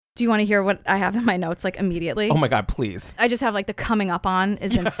Do you want to hear what I have in my notes like immediately? Oh my God, please. I just have like the coming up on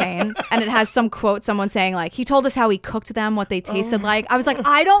is insane. And it has some quote, someone saying like, he told us how he cooked them, what they tasted like. I was like,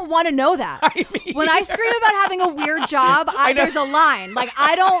 I don't want to know that. When I scream about having a weird job, there's a line. Like,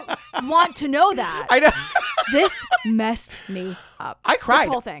 I don't want to know that. I know. This messed me up. I cried.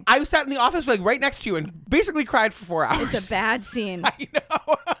 This whole thing. I sat in the office like right next to you and basically cried for 4 hours. It's a bad scene. I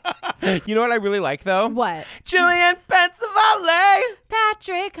know. You know what I really like though? What? Jillian Pensavalle.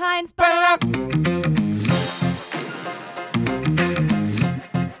 Patrick Hines.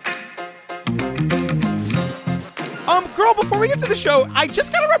 Girl, before we get to the show, I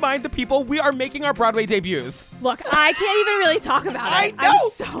just gotta remind the people we are making our Broadway debuts. Look, I can't even really talk about it. I know. I'm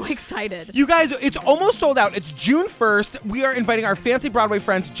so excited. You guys, it's almost sold out. It's June 1st. We are inviting our fancy Broadway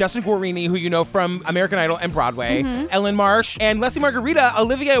friends, Jessica Guarini, who you know from American Idol and Broadway, Ellen Marsh, and Leslie Margarita,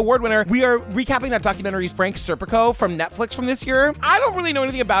 Olivier Award winner. We are recapping that documentary, Frank Serpico, from Netflix from this year. I don't really know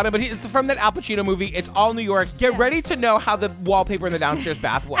anything about it, but it's from that Al Pacino movie. It's all New York. Get ready to know how the wallpaper in the downstairs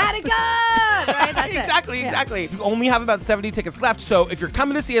bath was. Attica! Right? That's Exactly. We only have about 70 tickets left, so if you're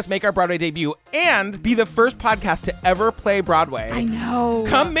coming to see us make our Broadway debut and be the first podcast to ever play Broadway, I know.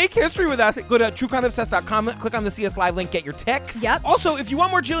 Come make history with us. Go to truecrimeobsessed.com, click on the CS Live link, get your tics. Yep. Also, if you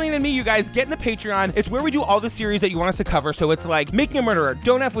want more Jillian and me, you guys, get in the Patreon. It's where we do all the series that you want us to cover. So it's like Making a Murderer,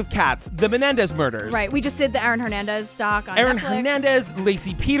 Don't F with Cats, The Menendez Murders. Right. We just did the Aaron Hernandez doc on Aaron Netflix. Hernandez,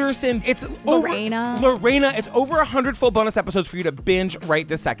 Lacey Peterson. It's Lorena. It's over 100 full bonus episodes for you to binge right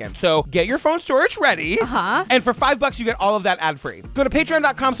this second. So get your phone storage ready. And for $5, you get all of that ad-free. Go to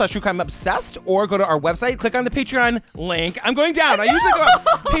patreon.com/truecrimeobsessed or go to our website, click on the Patreon link. I'm going down. I usually go up.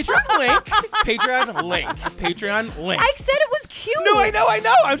 Patreon link. I said it was cute. No, I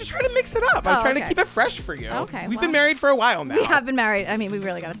know. I'm just trying to mix it up. I'm trying to keep it fresh for you. Okay. We've been married for a while now. We have been married. I mean, we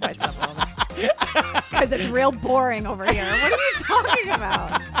really got to spice it up a little bit. Because it's real boring over here. What are you talking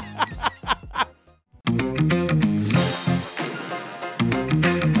about?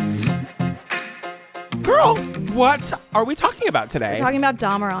 Girl, what are we talking about today? We're talking about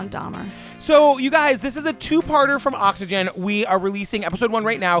Dahmer on Dahmer. So, you guys, this is a two-parter from Oxygen. We are releasing episode 1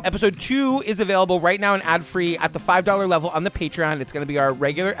 right now. Episode 2 is available right now and ad-free at the $5 level on the Patreon. It's going to be our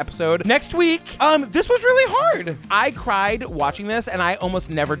regular episode. Next week, this was really hard. I cried watching this, and I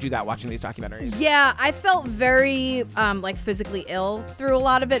almost never do that watching these documentaries. Yeah, I felt very, like, physically ill through a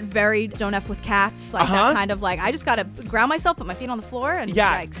lot of it. Very Don't F with Cats. Like, that kind of, like, I just got to ground myself, put my feet on the floor, and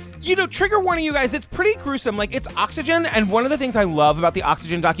yikes. You know, trigger warning, you guys, it's pretty gruesome. Like, it's Oxygen, and one of the things I love about the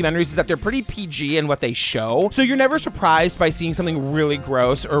Oxygen documentaries is that they're pretty PG in what they show. So you're never surprised by seeing something really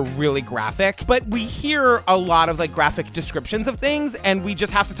gross or really graphic, but we hear a lot of like graphic descriptions of things and we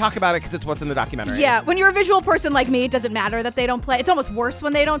just have to talk about it because it's what's in the documentary. Yeah, when you're a visual person like me, it doesn't matter that they don't play. It's almost worse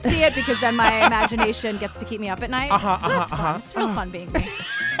when they don't see it because then my imagination gets to keep me up at night. So that's fun. It's real fun being me.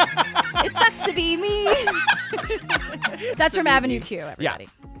 It sucks to be me. That's from Avenue Q, everybody.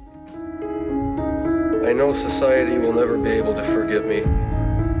 Yeah. I know society will never be able to forgive me.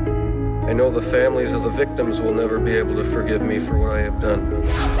 I know the families of the victims will never be able to forgive me for what I have done.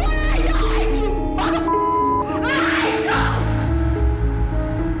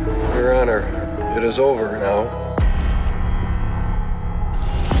 Your Honor, it is over now.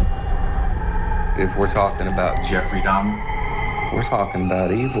 If we're talking about Jeffrey Dahmer, we're talking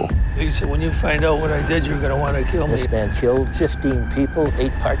about evil. He said, when you find out what I did, you're going to want to kill me. This man killed 15 people,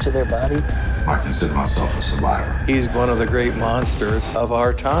 8 parts of their body. I consider myself a survivor. He's one of the great monsters of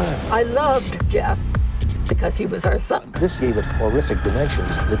our time. I loved Jeff because he was our son. This gave it horrific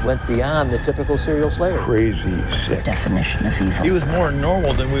dimensions that went beyond the typical serial slayer. Crazy, sick. Definition of evil. He was more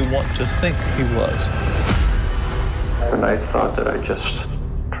normal than we want to think he was. And I thought that I'd just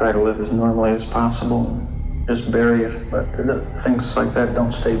try to live as normally as possible and just bury it. But things like that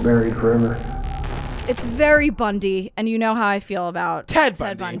don't stay buried forever. It's very Bundy, and you know how I feel about Ted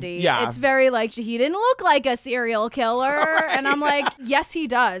Bundy. Yeah. It's very like, he didn't look like a serial killer. And I'm like, yes, he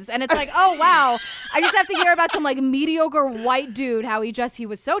does. And it's like, oh, wow. I just have to hear about some like mediocre white dude, how he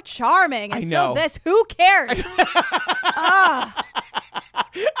was so charming. And so this, who cares?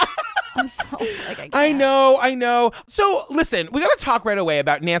 I'm so like, I know. So listen, we got to talk right away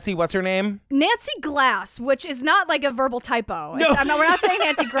about Nancy. What's her name? Nancy Glass, which is not like a verbal typo. No. We're not saying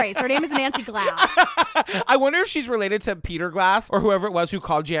Nancy Grace. Her name is Nancy Glass. I wonder if she's related to Peter Glass or whoever it was who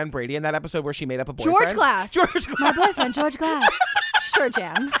called Jan Brady in that episode where she made up a boyfriend. George Glass. My boyfriend, George Glass. Sure,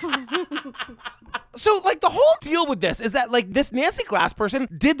 Jan. So, like, the whole deal with this is that, like, this Nancy Glass person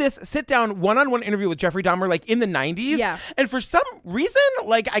did this sit-down one-on-one interview with Jeffrey Dahmer, like, in the 90s. Yeah. And for some reason,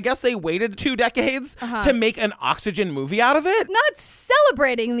 like, I guess they waited 2 decades to make an Oxygen movie out of it. Not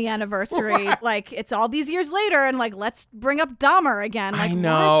celebrating the anniversary. Like, it's all these years later, and, like, let's bring up Dahmer again. Like, I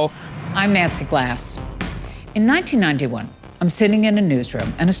know. what? I'm Nancy Glass. In 1991, I'm sitting in a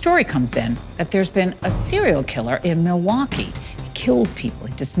newsroom, and a story comes in that there's been a serial killer in Milwaukee. He killed people,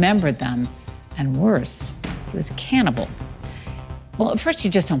 he dismembered them, and worse, he was a cannibal. Well, at first,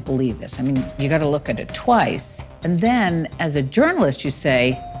 you just don't believe this. I mean, you got to look at it twice. And then, as a journalist, you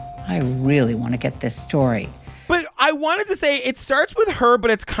say, I really want to get this story. But I wanted to say it starts with her,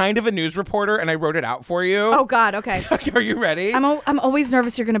 but it's kind of a news reporter, and I wrote it out for you. Oh, God, okay. Okay, are you ready? I'm always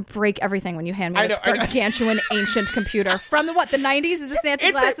nervous you're going to break everything when you hand me this gargantuan ancient computer. From the 90s? Is this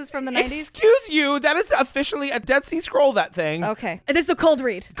Nancy Glass's from the 90s? Excuse you, that is officially a Dead Sea Scroll, that thing. Okay. And this is a cold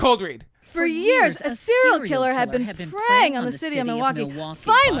read. Cold read. For years, a serial killer had been preying on the city of Milwaukee.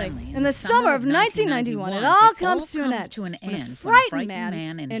 Finally, in the summer of 1991, it all comes to an end. When a frightened man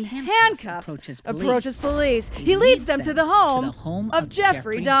in handcuffs approaches police. He leads them to the home of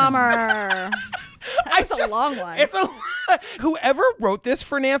Jeffrey Dahmer. That's a long one. Whoever wrote this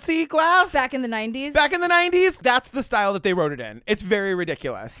for Nancy Glass back in the 90s. That's the style that they wrote it in. It's very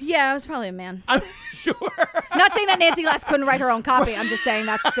ridiculous. Yeah, it was probably a man. I'm sure. Not saying that Nancy Glass couldn't write her own copy. I'm just saying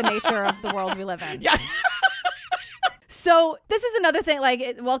that's the nature of the world we live in. Yeah. So this is another thing,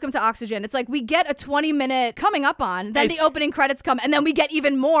 like, welcome to Oxygen. It's like we get a 20-minute coming up on, then the opening credits come, and then we get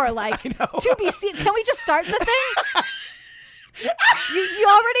even more, like, to be seen. Can we just start the thing? You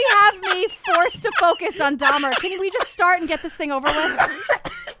already have me forced to focus on Dahmer. Can we just start and get this thing over with?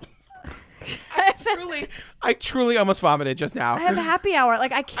 I truly almost vomited just now. I have a happy hour.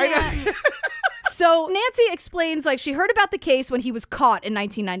 Like, I can't. So Nancy explains, like, she heard about the case when he was caught in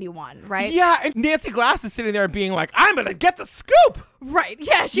 1991, right? Yeah, and Nancy Glass is sitting there being like, I'm going to get the scoop. Right.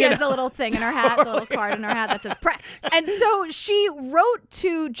 Yeah, she has the little thing in her hat, the little card in her hat that says press. And so she wrote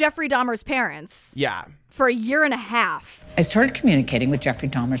to Jeffrey Dahmer's parents. Yeah. For a year and a half. I started communicating with Jeffrey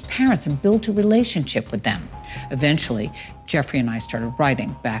Dahmer's parents and built a relationship with them. Eventually, Jeffrey and I started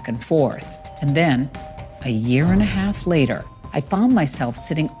writing back and forth. And then, a year and a half later, I found myself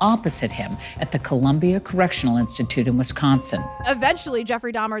sitting opposite him at the Columbia Correctional Institute in Wisconsin. Eventually,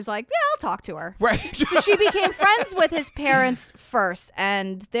 Jeffrey Dahmer's like, yeah, I'll talk to her. Right. So she became friends with his parents first,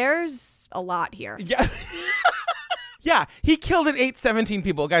 and there's a lot here. Yeah. Yeah, he killed at 817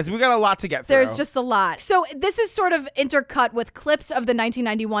 people. Guys, we got a lot to get through. There's just a lot. So this is sort of intercut with clips of the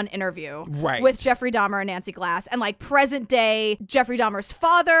 1991 interview with Jeffrey Dahmer and Nancy Glass, and like present day Jeffrey Dahmer's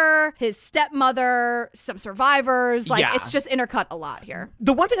father, his stepmother, some survivors. Like, it's just intercut a lot here.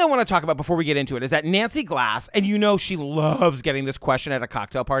 The one thing I want to talk about before we get into it is that Nancy Glass, and you know she loves getting this question at a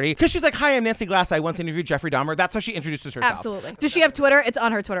cocktail party, because she's like, hi, I'm Nancy Glass. I once interviewed Jeffrey Dahmer. That's how she introduces herself. Absolutely. Does she have Twitter? It's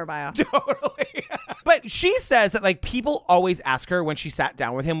on her Twitter bio. Totally. But she says that, like, people always ask her when she sat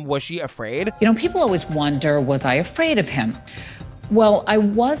down with him, was she afraid? You know, people always wonder, was I afraid of him? Well, I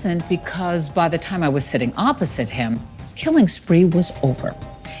wasn't, because by the time I was sitting opposite him, his killing spree was over.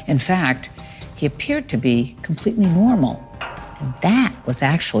 In fact, he appeared to be completely normal. And that was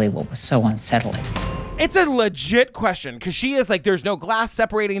actually what was so unsettling. It's a legit question, because she is like, there's no glass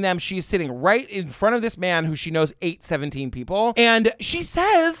separating them. She's sitting right in front of this man who she knows 817 people. And she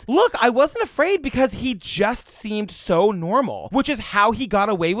says, look, I wasn't afraid because he just seemed so normal, which is how he got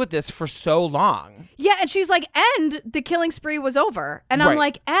away with this for so long. Yeah, and she's like, and the killing spree was over. And I'm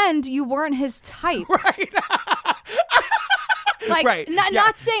like, and you weren't his type. Right. Like,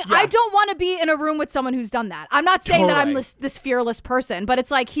 not saying I don't want to be in a room with someone who's done that. I'm not saying that I'm this fearless person, but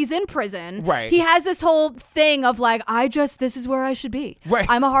it's like, he's in prison. Right. He has this whole thing of like, this is where I should be. Right.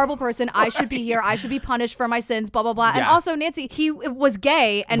 I'm a horrible person. I should be here. I should be punished for my sins, blah, blah, blah. And also, Nancy, he was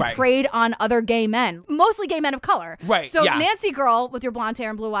gay and preyed on other gay men, mostly gay men of color. Right. So Nancy girl with your blonde hair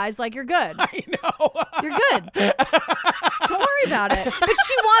and blue eyes, like, you're good. I know. You're good. Don't worry about it. But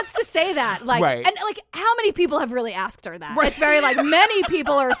she wants to say that. Like, and like, how many people have really asked her that? It's very like, many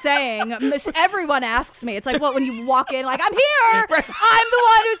people are saying, everyone asks me. It's like, what, when you walk in, like, I'm here. I'm the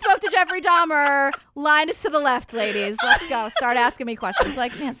one who spoke to Jeffrey Dahmer. Line is to the left, ladies. Let's go. Start asking me questions.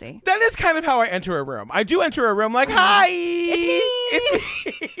 Like, Nancy. That is kind of how I enter a room. I do enter a room like, hi. It's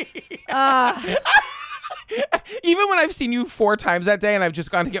me. Even when I've seen you 4 times that day and I've just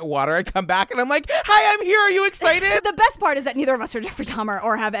gone to get water, I come back and I'm like, hi, I'm here. Are you excited? The best part is that neither of us are Jeffrey Dahmer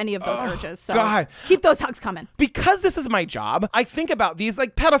or have any of those urges. So God. Keep those hugs coming. Because this is my job, I think about these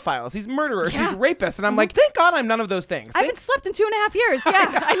like pedophiles, these murderers, these rapists, and I'm like, thank God I'm none of those things. I haven't slept in 2.5 years.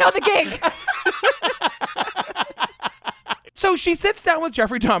 Yeah, I know the gig. So So she sits down with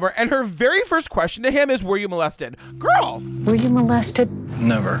Jeffrey Dahmer, and her very first question to him is, were you molested? Girl. Were you molested?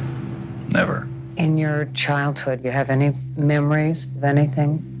 Never. Never. In your childhood, you have any memories of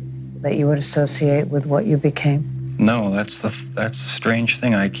anything that you would associate with what you became? No, that's the strange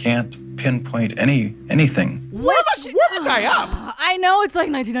thing. I can't pinpoint anything. Warm the guy up. I know it's like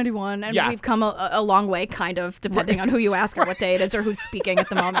 1991, and Yeah. we've come a long way, kind of, depending on who you ask or what day it is or who's speaking at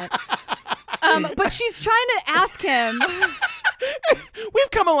the moment. But she's trying to ask him. We've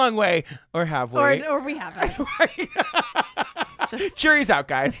come a long way, or have we? Or we haven't. Jury's out,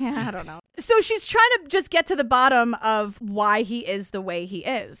 guys. Yeah, I don't know. So she's trying to just get to the bottom of why he is the way he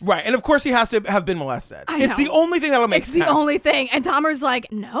is. Right, and of course he has to have been molested. I It's know. the only thing that'll make It's sense. the only thing. And Dahmer's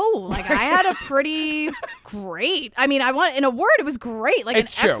like, no, like I had a pretty great, I mean, in a word, it was great. Like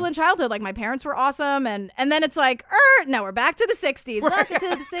It's an true. excellent childhood. Like my parents were awesome. And then it's like, no, we're back to the 60s. Right. Welcome to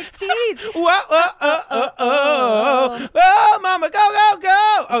the 60s. Oh, mama, go, go,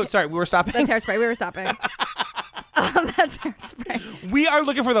 go. Oh, sorry, we were stopping. That's Hairspray. We were stopping. That's Hairspray. We are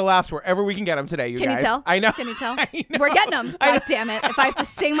looking for the laughs wherever we can get them today, you Can guys. you tell? I know. Can you tell? I know. We're getting them. I know. God damn it. If I have to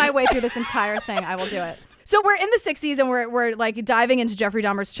sing my way through this entire thing, I will do it. So we're in the 60s and we're like diving into Jeffrey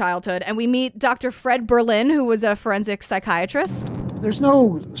Dahmer's childhood, and we meet Dr. Fred Berlin, who was a forensic psychiatrist. There's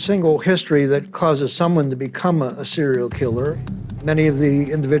no single history that causes someone to become a serial killer. Many of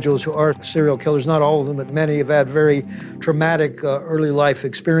the individuals who are serial killers, not all of them, but many have had very traumatic early life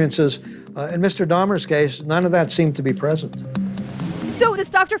experiences. In Mr. Dahmer's case, none of that seemed to be present. So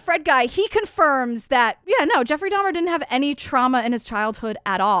this Dr. Fred guy, he confirms that, Jeffrey Dahmer didn't have any trauma in his childhood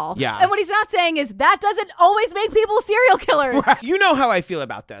at all. Yeah. And what he's not saying is that doesn't always make people serial killers. Right. You know how I feel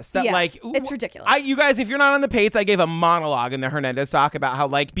about this. That Yeah, it's ridiculous. You guys, if you're not on the Pates, I gave a monologue in the Hernandez talk about how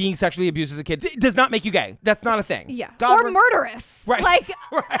like being sexually abused as a kid does not make you gay. That's not a thing. Yeah. God or murderous. Right. Like,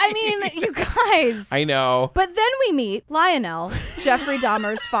 Right. I mean, you guys. I know. But then we meet Lionel, Jeffrey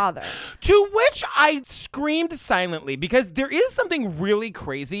Dahmer's father. To which I screamed silently because there is something really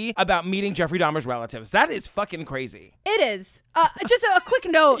crazy about meeting Jeffrey Dahmer's relatives. That is fucking crazy. It is. Just a quick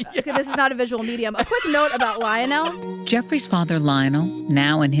note, because this is not a visual medium, a quick note about Lionel. Jeffrey's father, Lionel,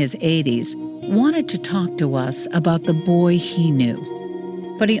 now in his 80s, wanted to talk to us about the boy he knew.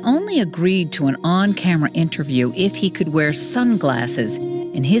 But he only agreed to an on-camera interview if he could wear sunglasses.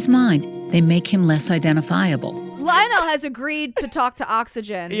 In his mind, they make him less identifiable. Lionel has agreed to talk to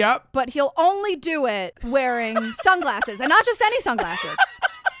Oxygen. Yep. But he'll only do it wearing sunglasses, and not just any sunglasses.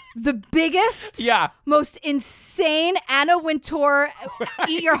 The biggest, most insane Anna Wintour,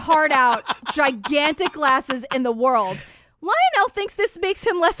 eat your heart out, gigantic glasses in the world. Lionel thinks this makes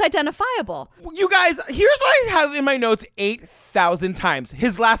him less identifiable. You guys, here's what I have in my notes 8,000 times.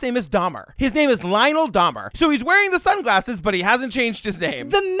 His last name is Dahmer. His name is Lionel Dahmer. So he's wearing the sunglasses, but he hasn't changed his name.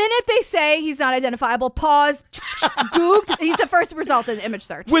 The minute they say he's not identifiable, pause, Googed, he's the first result in image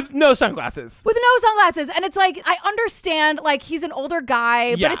search. With no sunglasses. With no sunglasses. And it's like, I understand, like, he's an older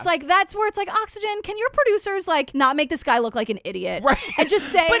guy, Yeah. but it's like, that's where it's like, Oxygen, can your producers, like, not make this guy look like an idiot? Right. And just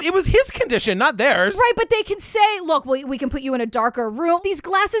say... But it was his condition, not theirs. Right, but they can say, look, we can put you in a darker room. These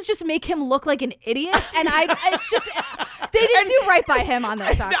glasses just make him look like an idiot. And it's just, they didn't do right by him on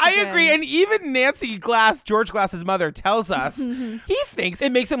this, Oxygen. I agree. And even Nancy Glass, George Glass's mother, tells us he thinks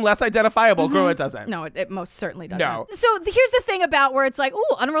it makes him less identifiable. Girl, it doesn't. No, it most certainly doesn't. No. So here's the thing about where it's like,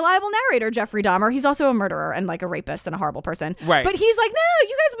 ooh, unreliable narrator, Jeffrey Dahmer. He's also a murderer and like a rapist and a horrible person. Right. But he's like, no,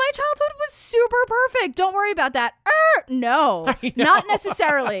 you guys, my childhood was super perfect. Don't worry about that. No, not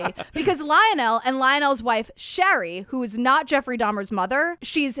necessarily. Because Lionel and Lionel's wife, Sherry, who is not Jeffrey Dahmer's mother,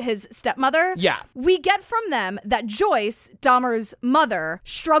 she's his stepmother. Yeah. We get from them that Joyce, Dahmer's mother,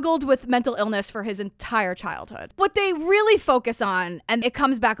 struggled with mental illness for his entire childhood. What they really focus on, and it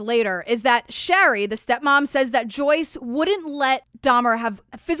comes back later, is that Sherry, the stepmom, says that Joyce wouldn't let Dahmer have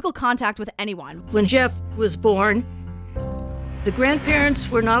physical contact with anyone. When Jeff was born, the grandparents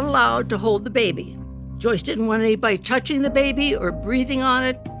were not allowed to hold the baby. Joyce didn't want anybody touching the baby or breathing on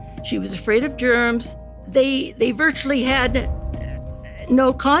it. She was afraid of germs. They virtually had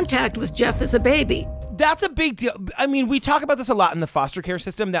no contact with Jeff as a baby. That's a big deal. I mean, we talk about this a lot in the foster care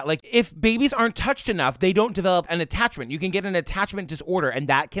system that, like, if babies aren't touched enough, they don't develop an attachment. You can get an attachment disorder, and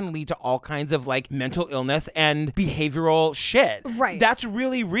that can lead to all kinds of, like, mental illness and behavioral shit. Right. That's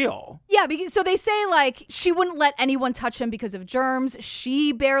really real. Yeah, because so they say, like, she wouldn't let anyone touch him because of germs.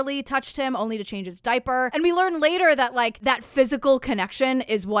 She barely touched him, only to change his diaper. And we learn later that, like, that physical connection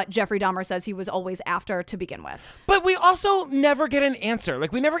is what Jeffrey Dahmer says he was always after to begin with. But we also never get an answer.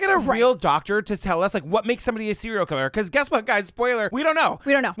 Like, we never get a real doctor to tell us, like, what makes somebody a serial killer. Because guess what, guys? Spoiler, we don't know.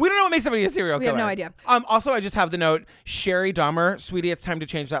 We don't know. We don't know what makes somebody a serial killer. We have no idea. Also, I just have the note, Sherry Dahmer, sweetie, it's time to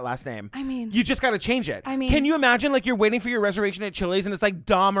change that last name. I mean, you just got to change it. I mean, can you imagine like you're waiting for your reservation at Chili's and it's like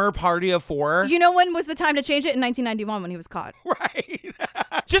Dahmer Party of 4? You know when was the time to change it? In 1991 when he was caught. Right.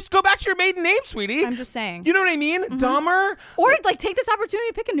 Just go back to your maiden name, sweetie. I'm just saying. You know what I mean? Dahmer. Or like take this opportunity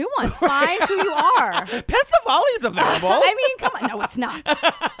to pick a new one. Find who you are. Pensavalle is available. I mean, come on. No, it's not.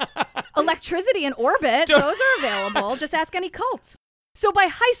 Electricity and Orbit, those are available. Just ask any cult. So by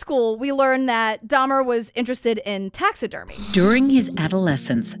high school, we learned that Dahmer was interested in taxidermy. During his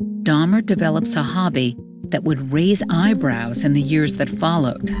adolescence, Dahmer develops a hobby that would raise eyebrows in the years that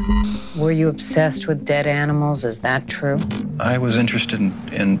followed. Were you obsessed with dead animals? Is that true? I was interested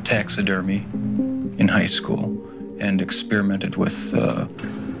in taxidermy in high school and experimented with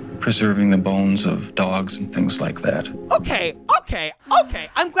preserving the bones of dogs and things like that. Okay.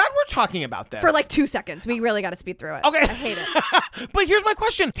 I'm glad we're talking about this. For like 2 seconds. We really got to speed through it. Okay. I hate it. But here's my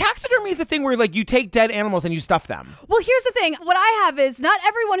question. Taxidermy is a thing where like you take dead animals and you stuff them. Well, here's the thing. What I have is not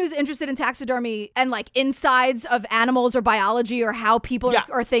everyone who's interested in taxidermy and like insides of animals or biology or how people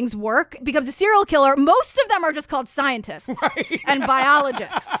or things work becomes a serial killer. Most of them are just called scientists and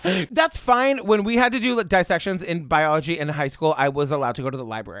biologists. That's fine. When we had to do like, dissections in biology in high school, I was allowed to go to the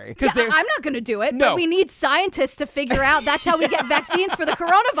library. Yeah, I'm not going to do it, but we need scientists to figure out. That's how we get vaccines for the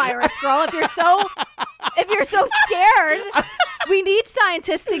coronavirus, girl. If you're so scared, we need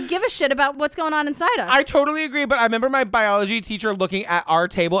scientists to give a shit about what's going on inside us. I totally agree, but I remember my biology teacher looking at our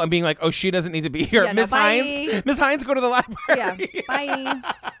table and being like, "Oh, she doesn't need to be here, Miss Hines. Miss Hines, go to the library." Yeah, bye.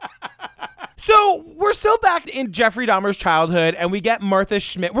 So we're still back in Jeffrey Dahmer's childhood, and we get Martha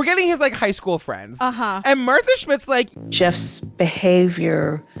Schmidt. We're getting his like high school friends, and Martha Schmidt's like, Jeff's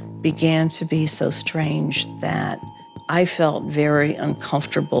behavior began to be so strange that I felt very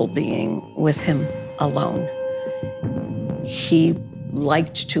uncomfortable being with him alone. He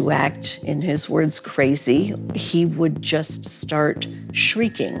liked to act, in his words, crazy. He would just start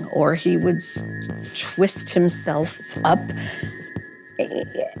shrieking, or he would twist himself up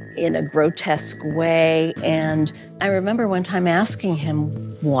in a grotesque way. And I remember one time asking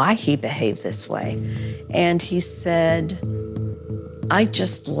him why he behaved this way. And he said, I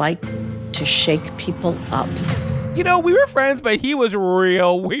just like to shake people up. You know, we were friends, but he was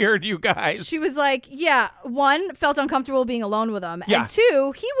real weird, you guys. She was like, yeah, one, felt uncomfortable being alone with him. Yeah. And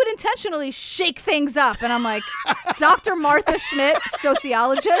two, he would intentionally shake things up. And I'm like, Dr. Martha Schmidt,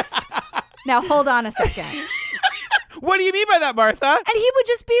 sociologist. Now, hold on a second. What do you mean by that, Martha? And he would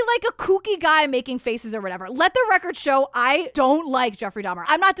just be like a kooky guy making faces or whatever. Let the record show I don't like Jeffrey Dahmer.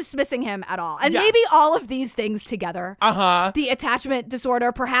 I'm not dismissing him at all. And maybe all of these things together. The attachment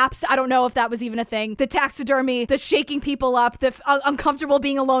disorder, perhaps. I don't know if that was even a thing. The taxidermy, the shaking people up, the uncomfortable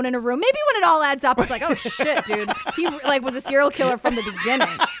being alone in a room. Maybe when it all adds up, it's like, oh shit, dude. He like was a serial killer from the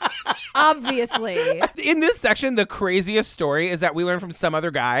beginning. Obviously. In this section, the craziest story is that we learned from some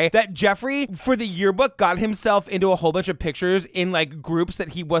other guy that Jeffrey, for the yearbook, got himself into a whole bunch of pictures in like groups that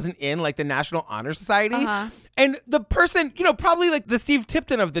he wasn't in, like the National Honor Society. And the person, you know, probably like the Steve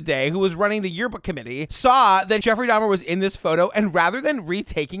Tipton of the day who was running the yearbook committee saw that Jeffrey Dahmer was in this photo, and rather than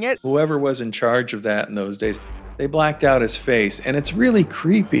retaking it, whoever was in charge of that in those days, they blacked out his face, and it's really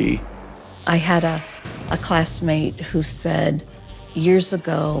creepy. I had a classmate who said, years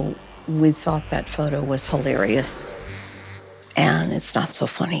ago, we thought that photo was hilarious. And it's not so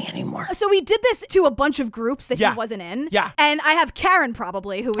funny anymore. So we did this to a bunch of groups that he wasn't in. Yeah. And I have Karen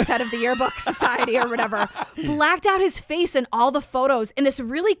probably, who was head of the yearbook society or whatever, blacked out his face in all the photos in this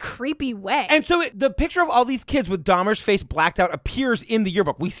really creepy way. And so the picture of all these kids with Dahmer's face blacked out appears in the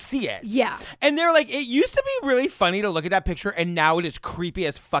yearbook. We see it. Yeah. And they're like, it used to be really funny to look at that picture, and now it is creepy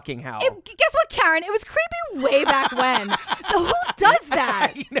as fucking hell. Guess what, Karen? It was creepy way back when. Who does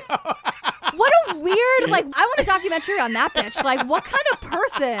that? I know. What a weird, like, I want a documentary on that bitch. Like, what kind of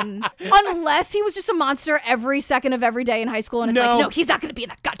person? Unless he was just a monster every second of every day in high school, and it's like, no, he's not going to be in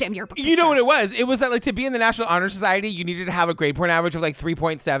that goddamn yearbook picture. You know what it was? It was that, like, to be in the National Honor Society, you needed to have a grade point average of, like,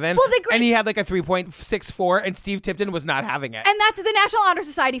 3.7. Well, and he had, like, a 3.64, and Steve Tipton was not having it. And that's the National Honor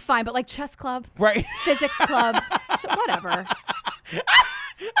Society, fine, but, like, chess club. Right. Physics club. Whatever.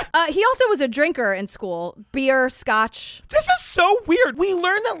 He also was a drinker in school. Beer, scotch. This is so weird. We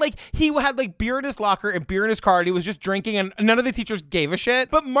learned that, like, he had, like, beer in his locker and beer in his car, and he was just drinking, and none of the teachers gave a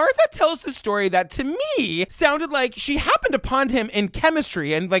shit. But Martha tells the story that, to me, sounded like she happened upon him in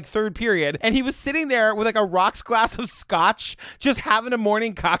chemistry in, like, third period, and he was sitting there with, like, a rocks glass of scotch, just having a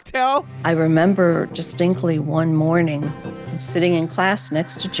morning cocktail. I remember distinctly one morning sitting in class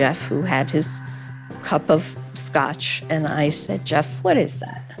next to Jeff, who had his cup of scotch, and I said, Jeff, what is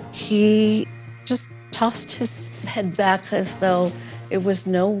that? He just tossed his head back as though it was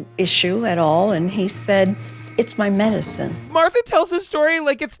no issue at all, and he said, "It's my medicine." Martha tells his story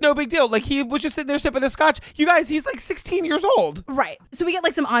like it's no big deal. Like he was just sitting there sipping a scotch. You guys, he's like 16 years old. Right. So we get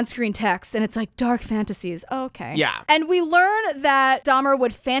like some on-screen text and it's like dark fantasies. Okay. Yeah. And we learn that Dahmer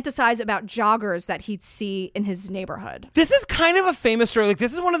would fantasize about joggers that he'd see in his neighborhood. This is kind of a famous story. Like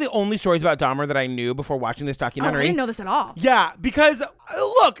this is one of the only stories about Dahmer that I knew before watching this documentary. Oh, I didn't know this at all. Yeah, because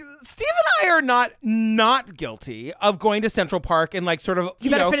look, Steve and I are not guilty of going to Central Park and like sort of,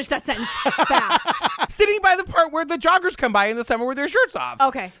 You better finish that sentence fast. sitting by the part where the joggers come by in the summer with their shirts off.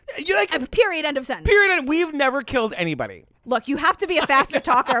 Okay. You like period, end of sentence. Period. And we've never killed anybody. Look, you have to be a faster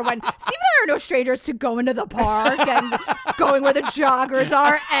talker when Steve and I are no strangers to going to the park and going where the joggers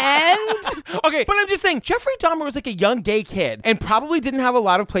are and... Okay, but I'm just saying, Jeffrey Dahmer was like a young gay kid and probably didn't have a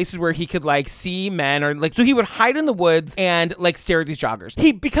lot of places where he could like see men or like, so he would hide in the woods and like stare at these joggers.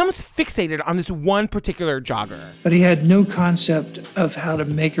 He becomes fixated on this one particular jogger. But he had no concept of how to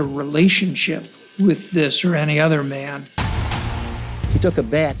make a relationship with this or any other man. He took a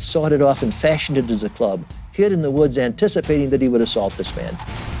bat, sawed it off, and fashioned it as a club, hid in the woods anticipating that he would assault this man.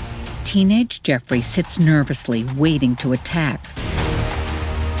 Teenage Jeffrey sits nervously, waiting to attack.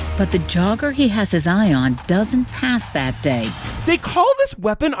 But the jogger he has his eye on doesn't pass that day. They call this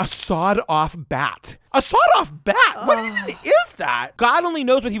weapon a sawed-off bat. A sawed-off bat? What even is that? God only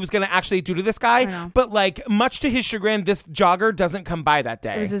knows what he was going to actually do to this guy, but like, much to his chagrin, this jogger doesn't come by that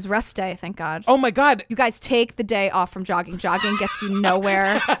day. It was his rest day, thank God. Oh my God. You guys take the day off from jogging. Jogging gets you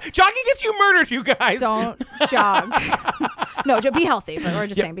nowhere. Jogging gets you murdered, you guys. Don't jog. No, be healthy, but we're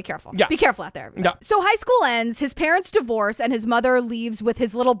just saying be careful. Yeah. Be careful out there. Yeah. So high school ends, his parents divorce, and his mother leaves with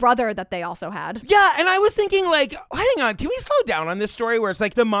his little brother that they also had. Yeah, and I was thinking like, hang on, can we slow down on this story where it's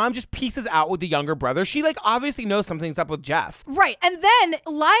like the mom just pieces out with the younger brother? She like obviously knows something's up with Jeff. Right, and then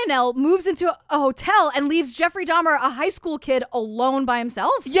Lionel moves into a hotel and leaves Jeffrey Dahmer, a high school kid, alone by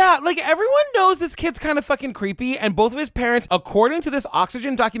himself. Yeah, like everyone knows this kid's kind of fucking creepy, and both of his parents, according to this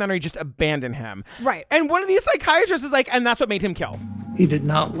Oxygen documentary, just abandon him. Right. And one of these psychiatrists is like, and that's what made him kill. He did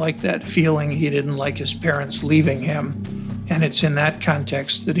not like that feeling. He didn't like his parents leaving him. And it's in that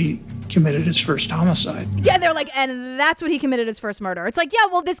context that he committed his first homicide. Yeah, they're like, and that's when he committed his first murder. It's like, yeah,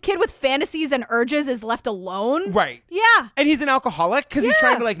 well, this kid with fantasies and urges is left alone. Right. Yeah. And he's an alcoholic because he's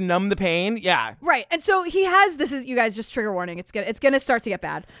trying to like numb the pain. Yeah. Right. And so he has, this is, you guys, just trigger warning. It's gonna start to get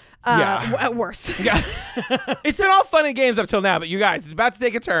bad. Worse. Yeah. It's been all fun and games up till now, but you guys, it's about to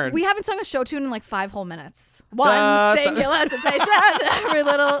take a turn. We haven't sung a show tune in like 5 whole minutes. One singular sensation. Every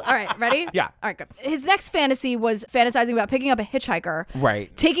little. All right, ready? Yeah. All right, good. His next fantasy was fantasizing about picking up a hitchhiker,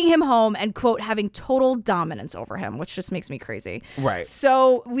 right, taking him home, and quote, having total dominance over him, which just makes me crazy. Right.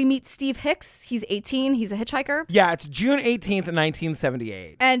 So we meet Steve Hicks. He's 18. He's a hitchhiker. Yeah, it's June 18th,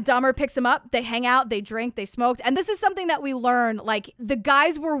 1978. And Dahmer picks him up. They hang out. They drink. They smoked. And this is something that we learn. Like, the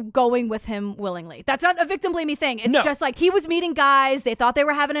guys were going with him willingly. That's not a victim blamey thing. It's just like he was meeting guys. They thought they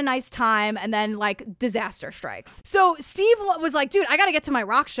were having a nice time. And then like disaster strikes. So Steve was like, dude, I got to get to my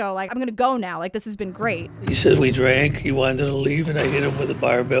rock show. Like, I'm going to go now. Like, this has been great. He said we drank. He wanted to leave and I hit him with a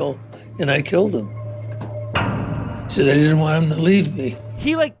barbell and I killed him. He says I didn't want him to leave me.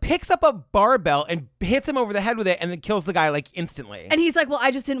 He like picks up a barbell and hits him over the head with it and then kills the guy like instantly. And he's like, well,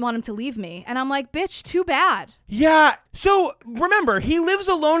 I just didn't want him to leave me. And I'm like, bitch, too bad. Yeah. So remember, he lives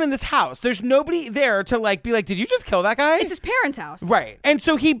alone in this house. There's nobody there to like be like, did you just kill that guy? It's his parents' house. Right. And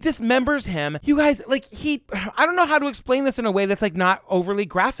so he dismembers him. You guys, like I don't know how to explain this in a way that's like not overly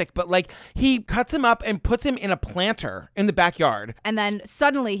graphic, but like he cuts him up and puts him in a planter in the backyard. And then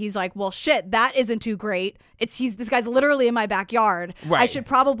suddenly he's like, well, shit, that isn't too great. This guy's literally in my backyard. Right. I should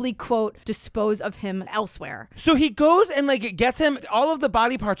probably, quote, dispose of him elsewhere. So he goes and like gets him. All of the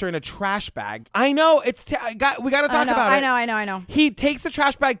body parts are in a trash bag. I know it's. We got to talk about it. I know. He takes the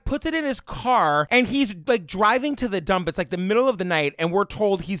trash bag, puts it in his car, and he's like driving to the dump. It's like the middle of the night, and we're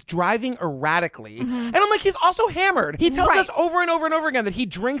told he's driving erratically. Mm-hmm. And I'm like, he's also hammered. He tells us over and over and over again that he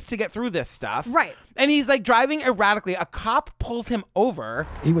drinks to get through this stuff. Right. And he's like driving erratically. A cop pulls him over.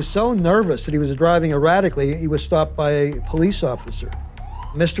 He was so nervous that he was driving erratically. He was stopped by a police officer.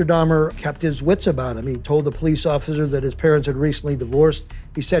 Mr. Dahmer kept his wits about him. He told the police officer that his parents had recently divorced.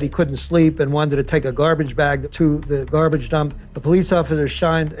 He said he couldn't sleep and wanted to take a garbage bag to the garbage dump. The police officer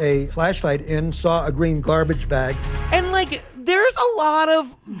shined a flashlight in, saw a green garbage bag. And like, there's There's a lot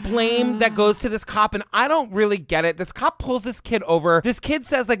of blame that goes to this cop, and I don't really get it. This cop pulls this kid over. This kid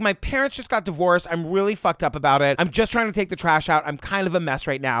says, like, my parents just got divorced. I'm really fucked up about it. I'm just trying to take the trash out. I'm kind of a mess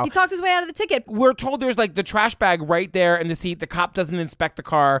right now. He talked his way out of the ticket. We're told there's like the trash bag right there in the seat. The cop doesn't inspect the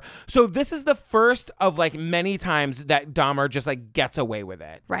car. So this is the first of like many times that Dahmer just like gets away with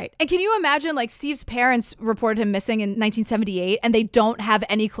it. Right. And can you imagine, like, Steve's parents reported him missing in 1978 and they don't have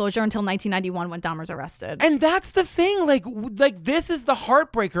any closure until 1991 when Dahmer's arrested. And that's the thing. Like this is the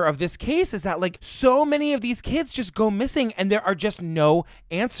heartbreaker of this case, is that like so many of these kids just go missing and there are just no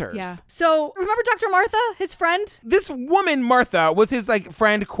answers. Yeah. So remember Dr. Martha, his friend? This woman, Martha, was his like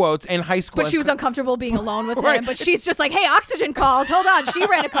friend, quotes, in high school. But she was uncomfortable being alone with Right. him. But she's just like, hey, Oxygen called. Hold on. She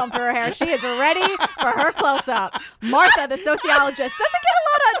ran a comb through her hair. She is ready for her close-up. Martha, the sociologist, doesn't get a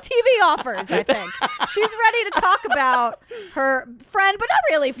lot of TV offers, I think. She's ready to talk about her friend, but not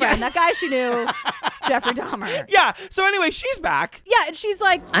really friend. That guy she knew, Jeffrey Dahmer. Yeah. So anyway, she's back. Yeah, and she's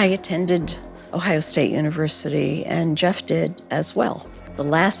like, I attended Ohio State University, and Jeff did as well. The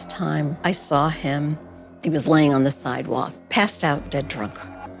last time I saw him, he was laying on the sidewalk, passed out, dead drunk.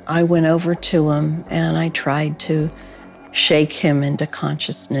 I went over to him, and I tried to shake him into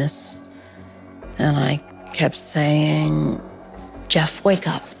consciousness. And I kept saying, Jeff, wake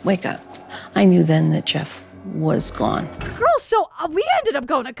up, wake up. I knew then that Jeff was gone. girl, so we ended up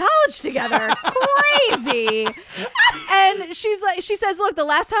going to college together. Crazy. And she says, look, the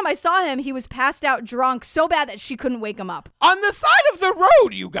last time I saw him, he was passed out drunk so bad that she couldn't wake him up. On the side of the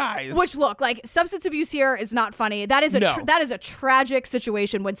road, you guys. Which, look, like, substance abuse here is not funny. That is a tragic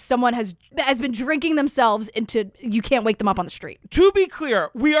situation when someone has been drinking themselves into, you can't wake them up on the street. To be clear,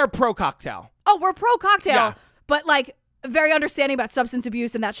 we are pro cocktail. Oh, we're pro cocktail. Yeah. But, like, very understanding about substance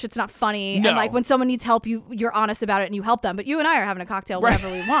abuse, and that shit's not funny. No. And like when someone needs help, you're honest about it and you help them. But you and I are having a cocktail whenever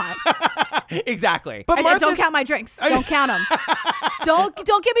we want. Exactly. But and don't count my drinks. Don't count them. Don't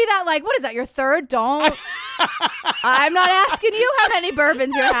give me that, like, what is that, your third? Don't. I'm not asking you how many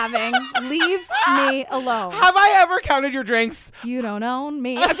bourbons you're having. Leave me alone. Have I ever counted your drinks? You don't own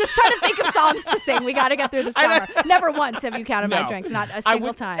me. I'm just trying to think of songs to sing. We got to get through this summer. Never once have you counted my drinks. Not a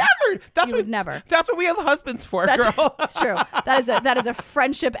single time. Never. Never. That's what we have husbands for, girl. That's true. That is a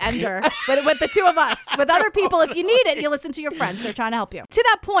friendship ender. But with the two of us, with other people, if you need it, you listen to your friends. They're trying to help you. To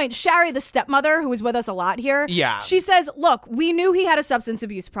that point, Shari, the stepmother, who is with us a lot here, she says, look, we knew he had a substance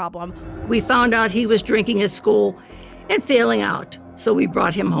abuse problem. We found out he was drinking at school and failing out, so we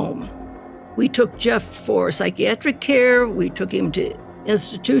brought him home. We took Jeff for psychiatric care. We took him to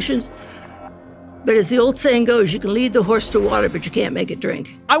institutions. But as the old saying goes, you can lead the horse to water, but you can't make it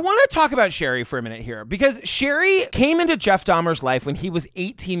drink. I want to talk about Shari for a minute here, because Shari came into Jeff Dahmer's life when he was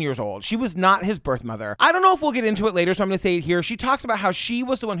 18 years old. She was not his birth mother. I don't know if we'll get into it later, so I'm going to say it here. She talks about how she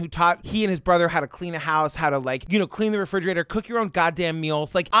was the one who taught he and his brother how to clean a house, how to, like, clean the refrigerator, cook your own goddamn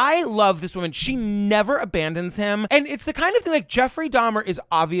meals. Like, I love this woman. She never abandons him. And it's the kind of thing, like, Jeffrey Dahmer is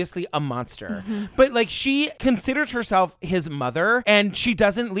obviously a monster, but, like, she considers herself his mother, and she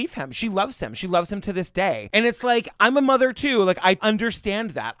doesn't leave him. She loves him. She loves him to this day. And it's like, I'm a mother too. Like, I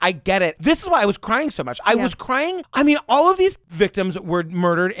understand that. I get it. This is why I was crying so much. I was crying. I mean, all of these victims were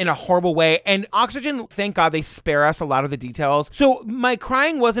murdered in a horrible way, and Oxygen, thank God, they spare us a lot of the details. So my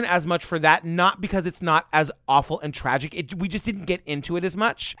crying wasn't as much for that, not because it's not as awful and tragic. We just didn't get into it as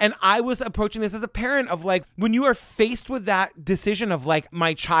much. And I was approaching this as a parent of, like, when you are faced with that decision of, like,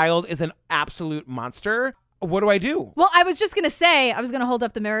 my child is an absolute monster, what do I do? Well, I was just going to say, I was going to hold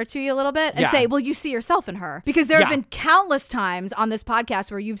up the mirror to you a little bit and say, well, you see yourself in her. Because there have been countless times on this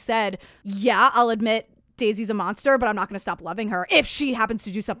podcast where you've said, yeah, I'll admit Daisy's a monster, but I'm not going to stop loving her if she happens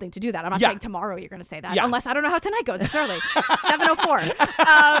to do something to do that. I'm not saying tomorrow you're going to say that, unless I don't know how tonight goes. It's early,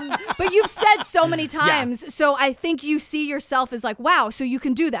 7:04. But you've said so many times, so I think you see yourself as like, wow, so you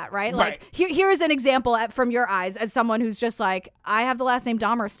can do that, right? Like, here's an example from your eyes as someone who's just like, I have the last name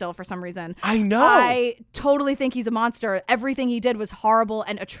Dahmer still for some reason. I know. I totally think he's a monster. Everything he did was horrible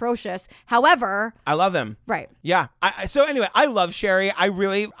and atrocious. However, I love him. Right. Yeah. So anyway, I love Shari.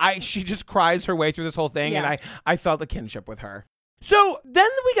 She just cries her way through this whole thing. And I felt a kinship with her. So then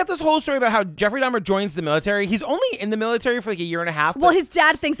we get this whole story about how Jeffrey Dahmer joins the military. He's only in the military for like a year and a half. Well, his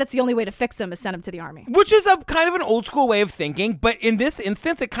dad thinks that's the only way to fix him is send him to the army. Which is a kind of an old school way of thinking. But in this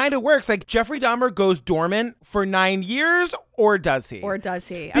instance, it kind of works. Like, Jeffrey Dahmer goes dormant for 9 years, or does he? I was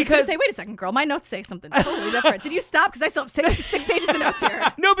going to say, wait a second, girl. My notes say something totally different. Did you stop? Because I still have six pages of notes here.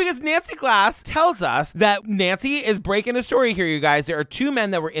 No, because Nancy Glass tells us that Nancy is breaking a story here, you guys. There are two men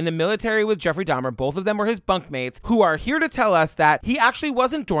that were in the military with Jeffrey Dahmer. Both of them were his bunkmates, who are here to tell us that he actually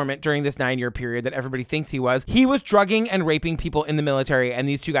wasn't dormant during this 9-year period that everybody thinks he was. He was drugging and raping people in the military, and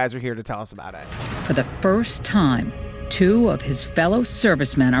these two guys are here to tell us about it. For the first time, 2 of his fellow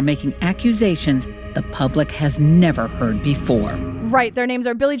servicemen are making accusations the public has never heard before. Right. Their names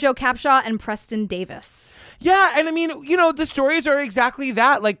are Billy Joe Capshaw and Preston Davis. Yeah, and I mean, the stories are exactly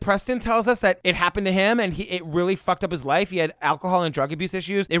that. Like, Preston tells us that it happened to him, and it really fucked up his life. He had alcohol and drug abuse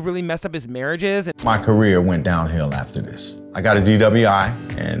issues. It really messed up his marriages. My career went downhill after this. I got a DWI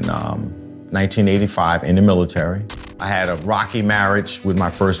in 1985 in the military. I had a rocky marriage with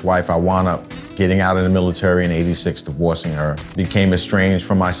my first wife. I wound up getting out of the military in 86, divorcing her. Became estranged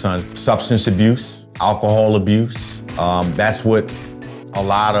from my son. Substance abuse, alcohol abuse. That's what a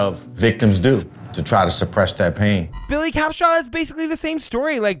lot of victims do to try to suppress that pain. Billy Capshaw is basically the same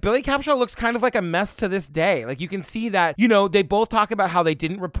story. Like, Billy Capshaw looks kind of like a mess to this day. Like, you can see that, they both talk about how they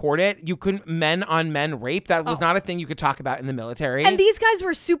didn't report it. You couldn't men on men rape. That was not a thing you could talk about in the military. And these guys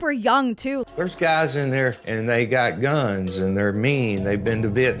were super young, too. There's guys in there, and they got guns, and they're mean. They've been to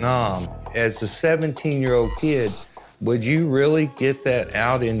Vietnam. As a 17-year-old kid, would you really get that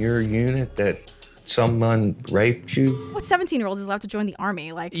out in your unit that someone raped you? What 17-year-old is allowed to join the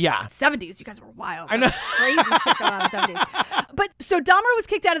army? Like, yeah. 70s, you guys were wild. I know. Crazy shit going on in the 70s. But so Dahmer was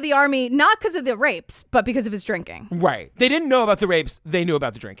kicked out of the army, not because of the rapes, but because of his drinking. Right. They didn't know about the rapes. They knew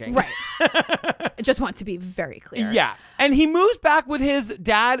about the drinking. Right. I just want to be very clear. Yeah. And he moves back with his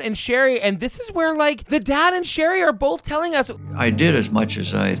dad and Sherry, and this is where, like, the dad and Sherry are both telling us. I did as much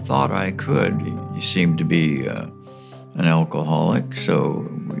as I thought I could. He seemed to be an alcoholic, so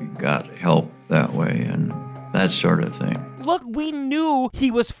we got help that way and that sort of thing. Look, we knew he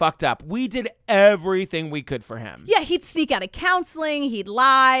was fucked up. We did everything we could for him. Yeah, he'd sneak out of counseling, he'd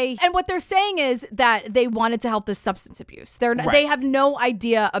lie. And what they're saying is that they wanted to help the substance abuse. They have no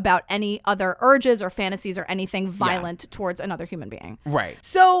idea about any other urges or fantasies or anything violent towards another human being. Right.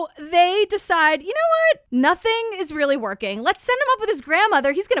 So they decide, you know what? Nothing is really working. Let's send him up with his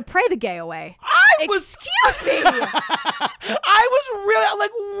grandmother. He's going to pray the gay away. Excuse me. I was really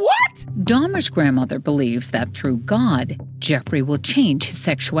like, what? Dahmer's grandmother believes that through God, Jeffrey will change his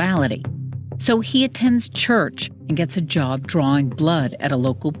sexuality. So he attends church and gets a job drawing blood at a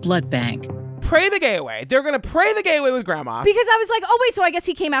local blood bank. Pray the gay away. They're going to pray the gay away with grandma. Because I was like, oh, wait, so I guess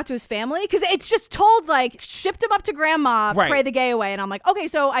he came out to his family? Because it's just told, like, shipped him up to grandma, pray the gay away. And I'm like, okay,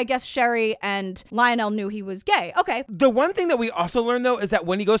 so I guess Sherry and Lionel knew he was gay. Okay. The one thing that we also learned, though, is that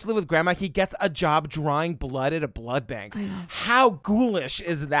when he goes to live with grandma, he gets a job drawing blood at a blood bank. I know. How ghoulish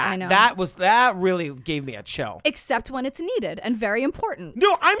is that? I know. That really gave me a chill. Except when it's needed and very important.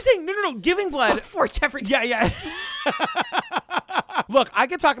 No, I'm saying, no, giving blood. For Jeffrey. Yeah. Look, I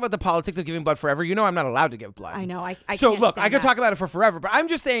could talk about the politics of giving blood forever. You know I'm not allowed to give blood. I know. I so can't look, stand I could that. talk about it for forever, but I'm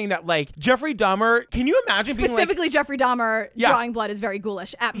just saying that, like, Jeffrey Dahmer, can you imagine being like... Specifically, Jeffrey Dahmer drawing blood is very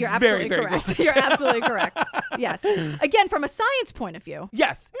ghoulish. You're absolutely very correct. ghoulish. You're absolutely correct. Yes. Again, from a science point of view.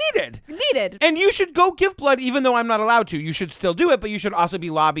 Yes, needed. And you should go give blood even though I'm not allowed to. You should still do it, but you should also be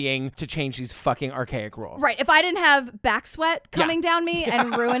lobbying to change these fucking archaic rules. Right. If I didn't have back sweat coming down me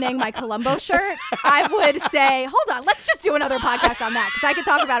and ruining my Columbo shirt, I would say, hold on, let's just do another podcast on that because I could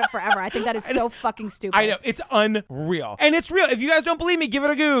talk about it forever. I think that is so fucking stupid. I know. It's unreal. And it's real. If you guys don't believe me, give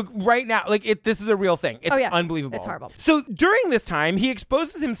it a Goog right now. Like, this is a real thing. It's unbelievable. It's horrible. So during this time, he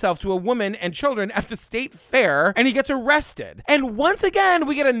exposes himself to a woman and children at the state fair, and he gets arrested. And once again,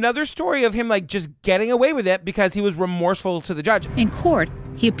 we get another story of him, like, just getting away with it because he was remorseful to the judge. In court,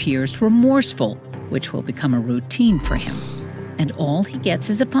 he appears remorseful, which will become a routine for him. And all he gets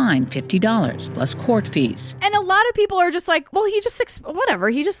is a fine, $50 plus court fees. And a lot of people are just like, well, he just,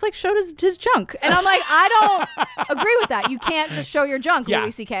 whatever. He just like showed his junk. And I'm like, I don't agree with that. You can't just show your junk, Louis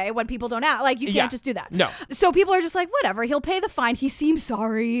C.K., when people don't act. Like, you can't just do that. No. So people are just like, whatever. He'll pay the fine. He seems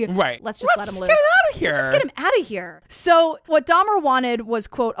sorry. Right. Let's just let him loose. Get him out of here. Let's just get him out of here. So what Dahmer wanted was,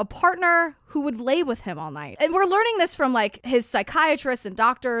 quote, a partner who would lay with him all night. And we're learning this from like his psychiatrists and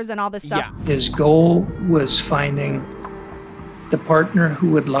doctors and all this stuff. Yeah. His goal was finding the partner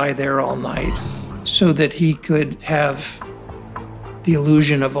who would lie there all night so that he could have the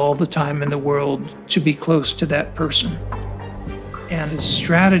illusion of all the time in the world to be close to that person. And his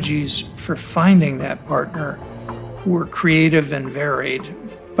strategies for finding that partner were creative and varied,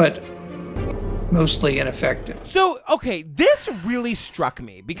 but mostly ineffective. So, okay, this really struck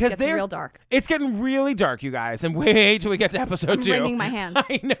me because it's real dark. It's getting really dark, you guys, and wait till we get to episode 2. I'm wringing my hands.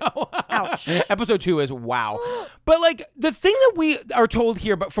 I know. Ouch. Episode 2 is wow. But like the thing that we are told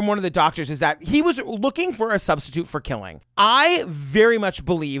here, but from one of the doctors, is that he was looking for a substitute for killing. I very much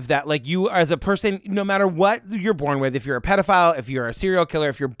believe that, like, you as a person, no matter what you're born with, if you're a pedophile, if you're a serial killer,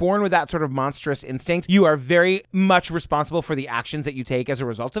 if you're born with that sort of monstrous instinct, you are very much responsible for the actions that you take as a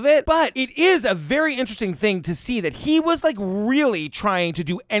result of it. But it is a very interesting thing to see that he was like really trying to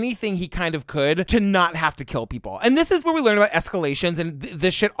do anything he kind of could to not have to kill people. And this is where we learn about escalations, and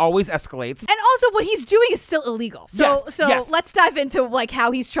this shit always escalates. And also what he's doing is still illegal. So Yes. let's dive into like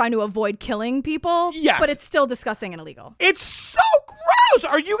how he's trying to avoid killing people. Yes. But it's still disgusting and illegal. It's so gross.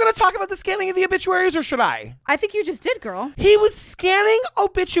 Are you going to talk about the scanning of the obituaries, or should I? I think you just did, girl. He was scanning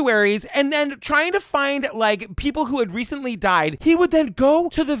obituaries and then trying to find like people who had recently died. He would then go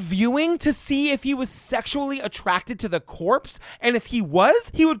to the viewing to see if he was sexually attracted to the corpse. And if he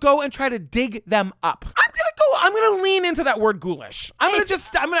was, he would go and try to dig them up. I'm going to lean into that word ghoulish. I'm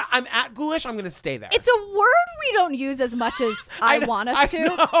at ghoulish. I'm going to stay there. It's a word we don't use as much as I want us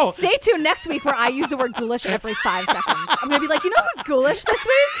to. know. Stay tuned next week where I use the word ghoulish every 5 seconds. I'm going to be like, you know who's ghoulish this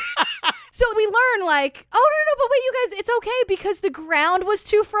week? So we learn like, oh, no, but wait, you guys, it's okay because the ground was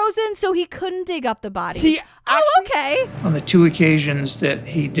too frozen, so he couldn't dig up the bodies. Okay. On the 2 occasions that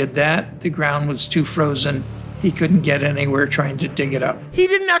he did that, the ground was too frozen. He couldn't get anywhere trying to dig it up. He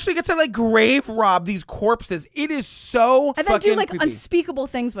didn't actually get to like grave rob these corpses. It is so And then do like creepy. unspeakable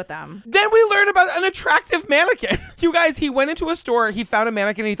things with them. Then we learn about an attractive mannequin. You guys, he went into a store, he found a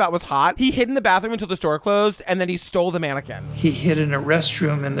mannequin he thought was hot. He hid in the bathroom until the store closed, and then he stole the mannequin. He hid in a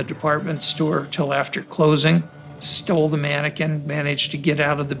restroom in the department store till after closing, stole the mannequin, managed to get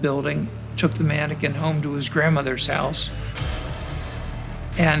out of the building, took the mannequin home to his grandmother's house,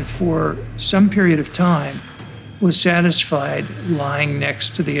 and for some period of time was satisfied lying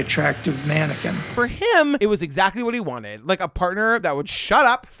next to the attractive mannequin. For him, it was exactly what he wanted. Like a partner that would shut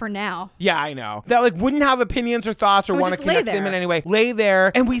up. For now. Yeah, I know. That like wouldn't have opinions or thoughts or want to connect them in any way. Lay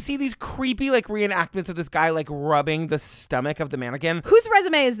there. And we see these creepy like reenactments of this guy like rubbing the stomach of the mannequin. Whose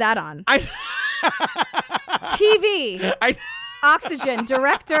resume is that on? TV. Oxygen.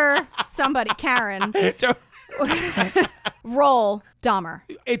 Director. Somebody. Karen. Role. Dahmer.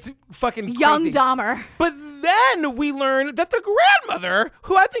 It's fucking young crazy. Dahmer. But then we learn that the grandmother,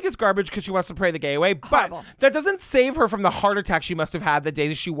 who I think is garbage because she wants to pray the gay away, but that doesn't save her from the heart attack she must have had the day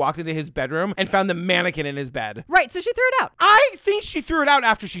that she walked into his bedroom and found the mannequin in his bed. Right, so she threw it out. I think she threw it out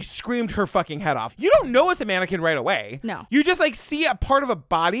after she screamed her fucking head off. You don't know it's a mannequin right away. No. You just like see a part of a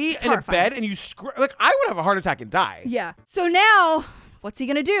body in a bed and you like I would have a heart attack and die. Yeah. So now, what's he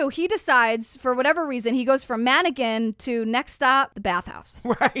gonna do? He decides, for whatever reason, he goes from mannequin to next stop, the bathhouse.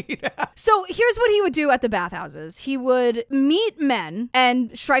 Right. So here's what he would do at the bathhouses. He would meet men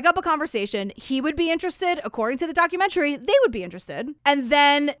and strike up a conversation. He would be interested. According to the documentary, they would be interested. And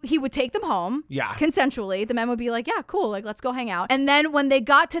then he would take them home. Yeah. Consensually. The men would be like, yeah, cool. Like, let's go hang out. And then when they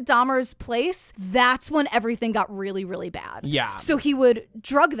got to Dahmer's place, that's when everything got really, really bad. Yeah. So he would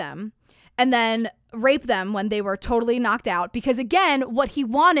drug them and then rape them when they were totally knocked out, because again, what he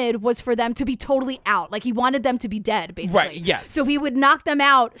wanted was for them to be totally out. Like he wanted them to be dead, basically. Right, yes. So he would knock them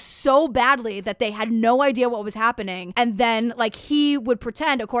out so badly that they had no idea what was happening. And then like he would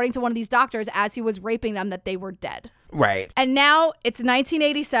pretend, according to one of these doctors, as he was raping them, that they were dead. Right. And now it's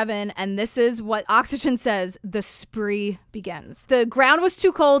 1987, and this is what Oxygen says the spree begins. The ground was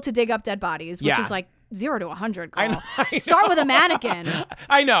too cold to dig up dead bodies, which is like 0 to 100. Girl. I know. Start with a mannequin.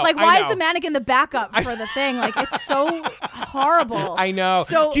 I know. Like, why is the mannequin the backup for the thing? Like, it's so horrible. I know.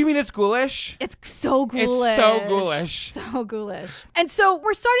 So, do you mean it's ghoulish? It's so ghoulish. It's so ghoulish. So ghoulish. And so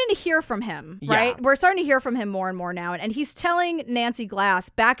we're starting to hear from him, right? Yeah. We're starting to hear from him more and more now. And he's telling Nancy Glass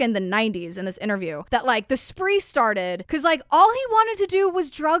back in the 90s in this interview that, like, the spree started because, like, all he wanted to do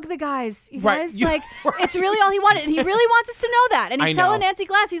was drug the guys. You guys, like, it's really all he wanted. And he really wants us to know that. And he's telling Nancy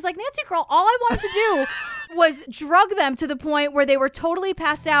Glass, he's like, Nancy girl, all I wanted to do was drug them to the point where they were totally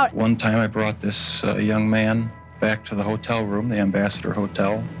passed out. One time I brought this young man back to the hotel room, the Ambassador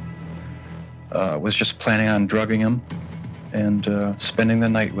Hotel. Was just planning on drugging him and spending the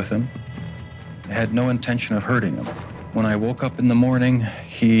night with him. I had no intention of hurting him. When I woke up in the morning,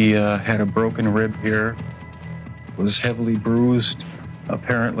 he had a broken rib here, was heavily bruised.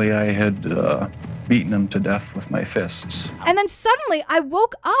 Apparently I had beaten him to death with my fists. And then suddenly I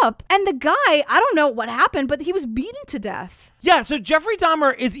woke up and the guy, I don't know what happened, but he was beaten to death. Yeah, so Jeffrey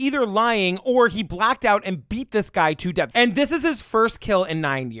Dahmer is either lying or he blacked out and beat this guy to death. And this is his first kill in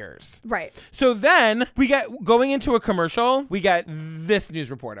 9 years. Right. So then we get, going into a commercial, we get this news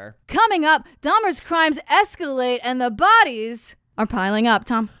reporter. Coming up, Dahmer's crimes escalate and the bodies are piling up,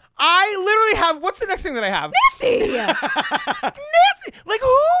 Tom. I literally have, what's the next thing that I have? Nancy! Nancy! Like,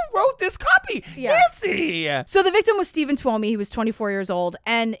 who wrote this copy? Yeah. Nancy! So the victim was Stephen Twomey. He was 24 years old.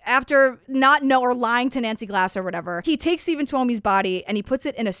 And after lying to Nancy Glass or whatever, he takes Stephen Twomey's body and he puts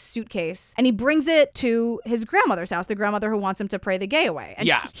it in a suitcase and he brings it to his grandmother's house, the grandmother who wants him to pray the gay away. And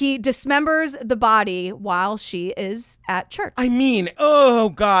he dismembers the body while she is at church. I mean, oh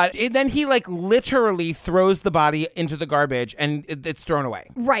God. And then he like literally throws the body into the garbage and it's thrown away.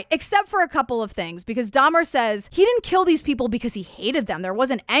 Right, except for a couple of things, because Dahmer says he didn't kill these people because he hated them. There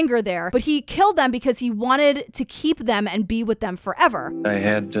wasn't anger there, but he killed them because he wanted to keep them and be with them forever. I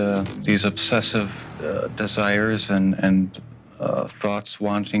had these obsessive desires and thoughts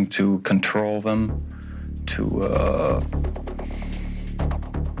wanting to control them, to,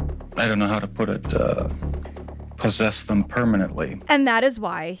 I don't know how to put it, possess them permanently. And that is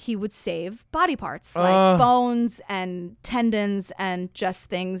why he would save body parts like bones and tendons and just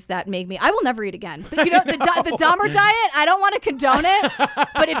things that make me, I will never eat again. You know, the Dahmer diet, I don't want to condone it,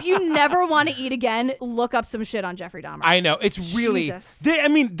 but if you never want to eat again, look up some shit on Jeffrey Dahmer. I know. It's really,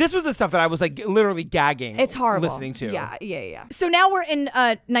 this was the stuff that I was like literally gagging. It's horrible. Listening to. Yeah. So now we're in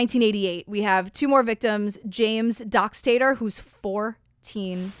 1988. We have two more victims, James Dockstader, who's 14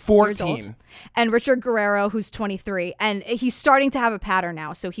 years old, and Richard Guerrero, who's 23. And he's starting to have a pattern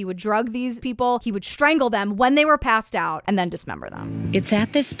now. So he would drug these people, he would strangle them when they were passed out, and then dismember them. It's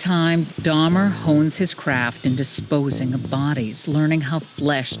at this time Dahmer hones his craft in disposing of bodies, learning how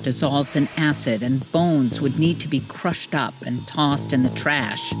flesh dissolves in acid and bones would need to be crushed up and tossed in the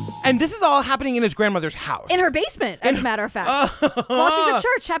trash. And this is all happening in his grandmother's house. In her basement, as a matter of fact. While she's at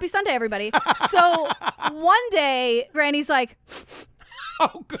church. Happy Sunday, everybody. So one day, Granny's like,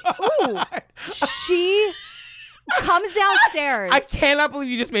 oh, God. Ooh, she comes downstairs. I cannot believe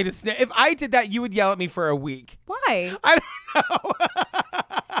you just made a snap. If I did that, you would yell at me for a week. Why? I don't know.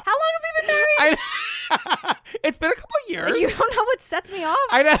 How long have you been married? It's been a couple of years. You don't know what sets me off?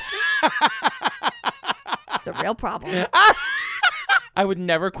 I know. It's a real problem. I would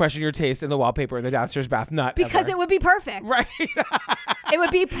never question your taste in the wallpaper in the downstairs bath. Because it would be perfect. Right. It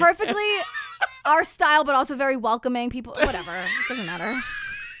would be perfectly our style, but also very welcoming. People, whatever. It doesn't matter.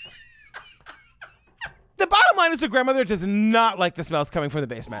 The bottom line is the grandmother does not like the smells coming from the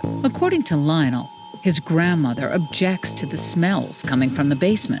basement. According to Lionel, his grandmother objects to the smells coming from the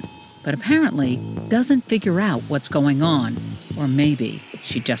basement, but apparently doesn't figure out what's going on. Or maybe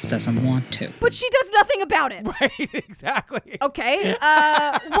she just doesn't want to. But she does nothing about it. Right, exactly. Okay,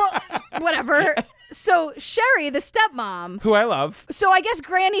 well, whatever. So Sherry, the stepmom, who I love. So I guess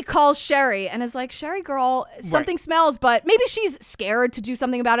Granny calls Sherry and is like, Sherry girl, something smells, but maybe she's scared to do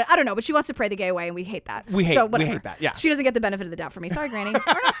something about it. I don't know, but she wants to pray the gay away, and we hate that. We hate that, yeah. She doesn't get the benefit of the doubt for me. Sorry, Granny. Or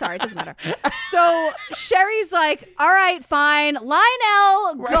not sorry, it doesn't matter. So Sherry's like, all right, fine.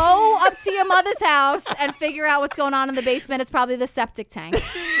 Lionel, go up to your mother's house and figure out what's going on in the basement. It's probably the septic tank.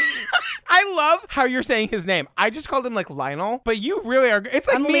 I love how you're saying his name. I just called him like Lionel, but you really are. It's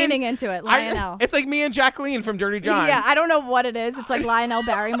like I'm leaning into it, Lionel. It's like me and Jacqueline from Dirty John. Yeah, I don't know what it is. It's like Lionel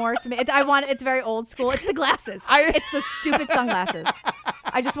Barrymore to me. It's very old school. It's the glasses. It's the stupid sunglasses.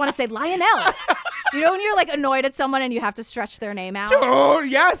 I just want to say Lionel. You know when you're like annoyed at someone and you have to stretch their name out? Oh,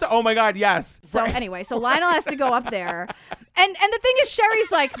 yes. Oh my God, yes. So anyway, so Lionel has to go up there. And the thing is,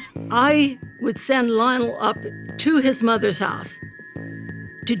 Sherry's like, I would send Lionel up to his mother's house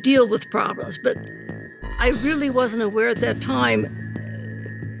to deal with problems, but I really wasn't aware at that time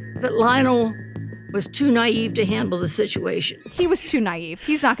that Lionel was too naive to handle the situation. He was too naive.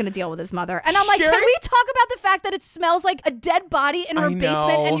 He's not going to deal with his mother. And I'm like, can we talk about the fact that it smells like a dead body in her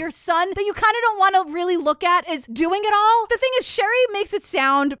basement and your son that you kind of don't want to really look at is doing it all? The thing is, Sherry makes it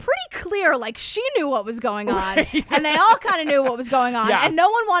sound pretty clear like she knew what was going on. Right. And they all kind of knew what was going on. Yeah. And no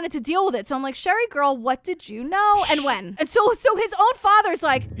one wanted to deal with it. So I'm like, Sherry girl, what did you know and when? And so his own father's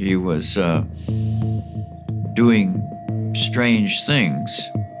like... He was doing strange things.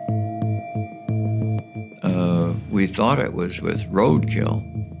 We thought it was with roadkill.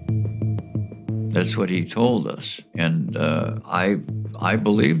 That's what he told us. And I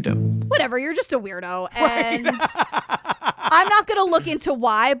believed him. Whatever, you're just a weirdo. And I'm not going to look into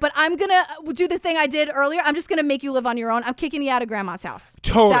why, but I'm going to do the thing I did earlier. I'm just going to make you live on your own. I'm kicking you out of grandma's house.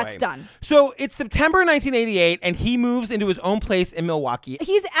 Totally. That's done. So it's September 1988, and he moves into his own place in Milwaukee.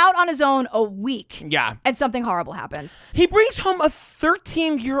 He's out on his own a week. Yeah. And something horrible happens. He brings home a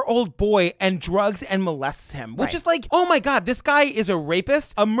 13-year-old boy and drugs and molests him, which is like, oh my God, this guy is a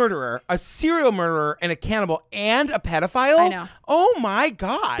rapist, a murderer, a serial murderer, and a cannibal, and a pedophile? I know. Oh my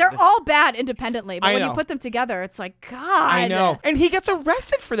God. They're all bad independently, but I when know. you put them together, it's like, God. I know. And he gets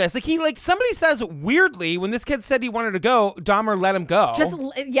arrested for this. Like somebody says weirdly, when this kid said he wanted to go, Dahmer let him go.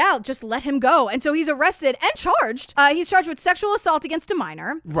 Just let him go. And so he's arrested and charged. He's charged with sexual assault against a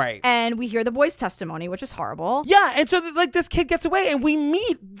minor. Right. And we hear the boy's testimony, which is horrible. Yeah, and so this kid gets away, and we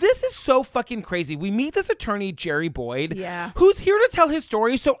meet, this is so fucking crazy. We meet this attorney, Jerry Boyd, who's here to tell his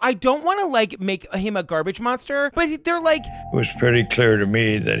story, so I don't want to make him a garbage monster, but they're like... It was pretty clear to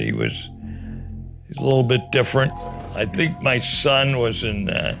me that he's a little bit different. I think my son was in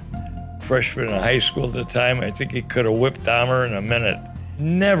freshman in high school at the time. I think he could have whipped Dahmer in a minute.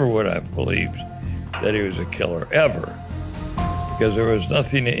 Never would have believed that he was a killer, ever. Because there was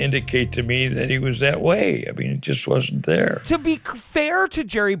nothing to indicate to me that he was that way. I mean, it just wasn't there. To be fair to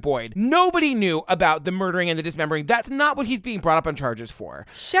Jerry Boyd, nobody knew about the murdering and the dismembering. That's not what he's being brought up on charges for.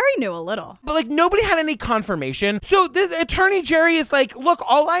 Sherry knew a little. But nobody had any confirmation. So the attorney Jerry is like, look,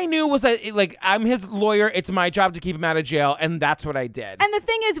 all I knew was that I'm his lawyer. It's my job to keep him out of jail. And that's what I did. And the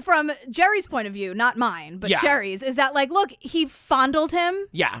thing is, from Jerry's point of view, not mine, but Jerry's, is that look, he fondled him.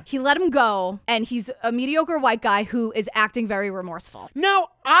 Yeah. He let him go. And he's a mediocre white guy who is acting very remorseful. Now,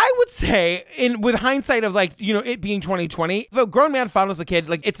 I would say, with hindsight of it being 2020, if a grown man fondles a kid,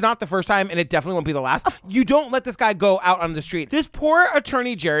 it's not the first time and it definitely won't be the last. You don't let this guy go out on the street. This poor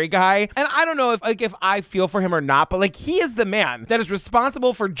attorney Jerry guy, and I don't know if I feel for him or not, but he is the man that is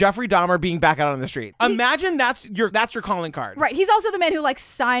responsible for Jeffrey Dahmer being back out on the street. Imagine that's your calling card. Right. He's also the man who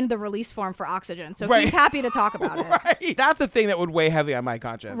signed the release form for Oxygen, so he's happy to talk about it. Right. That's a thing that would weigh heavy on my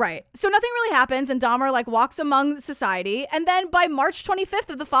conscience. Right. So nothing really happens, and Dahmer walks among society, and then by March 25th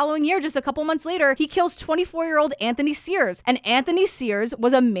of the following year, just a couple months later, he kills 24-year-old Anthony Sears. And Anthony Sears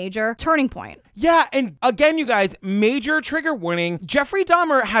was a major turning point. Yeah, and again, you guys, major trigger warning. Jeffrey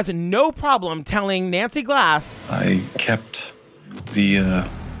Dahmer has no problem telling Nancy Glass, I kept the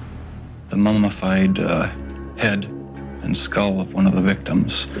mummified head and skull of one of the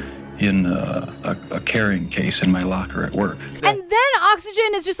victims in a carrying case in my locker at work. And then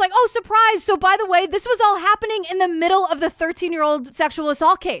Oxygen is just oh, surprise. So by the way, this was all happening in the middle of the 13-year-old sexual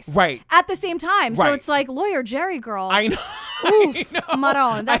assault case. Right. At the same time. Right. So it's lawyer Jerry girl. I know. Oof,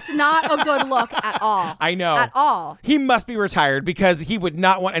 Maron. That's not a good look at all. I know. At all. He must be retired because he would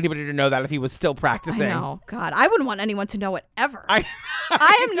not want anybody to know that if he was still practicing. I know. God, I wouldn't want anyone to know it ever.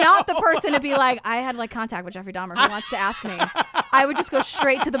 I am not the person to be I had contact with Jeffrey Dahmer. Who wants to ask me? I would just go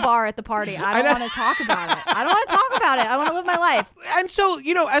straight to the bar at the party. I don't want to talk about it. I don't want to talk about it. I want to live my life. And so,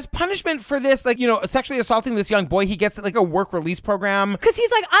 as punishment for this, sexually assaulting this young boy, he gets a work release program. Because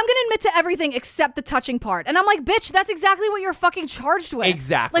he's I'm going to admit to everything except the touching part. And I'm bitch, that's exactly what you're fucking charged with.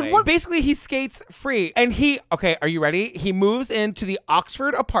 Exactly. Basically, he skates free. And okay, are you ready? He moves into the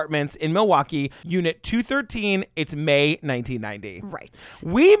Oxford Apartments in Milwaukee, Unit 213. It's May 1990. Right.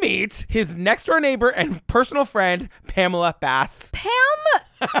 We meet his next door neighbor and personal friend, Pamela Bass.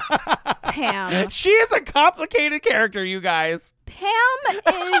 Pam. She is a complicated character, you guys. Pam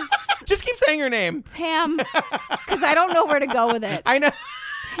is... Just keep saying her name. Pam, because I don't know where to go with it. I know.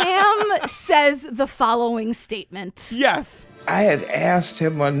 Pam says the following statement. Yes. I had asked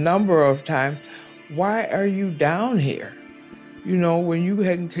him a number of times, why are you down here? When you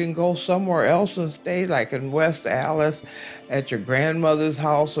can go somewhere else and stay, like in West Allis at your grandmother's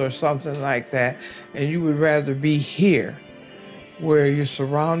house or something like that, and you would rather be here where you're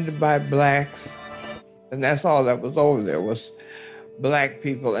surrounded by blacks. And that's all that was over there was black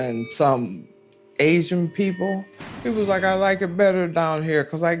people and some Asian people. He was I like it better down here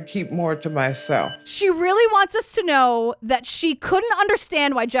because I can keep more to myself. She really wants us to know that she couldn't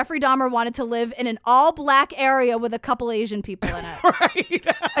understand why Jeffrey Dahmer wanted to live in an all-black area with a couple Asian people in it. Right.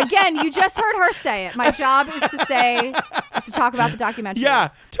 Again, you just heard her say it. My job is to talk about the documentary. Yeah,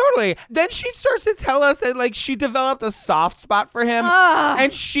 totally. Then she starts to tell us that she developed a soft spot for him,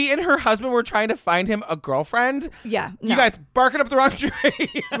 and she and her husband were trying to find him a girlfriend. Yeah. You guys barking up the wrong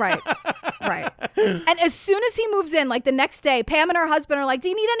tree. Right. And as soon as he moves in, the next day, Pam and her husband are do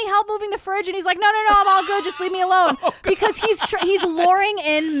you need any help moving the fridge? And he's no, I'm all good. Just leave me alone. Because he's luring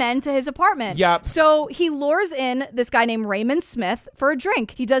in men to his apartment. Yep. So he lures in this guy named Raymond Smith for a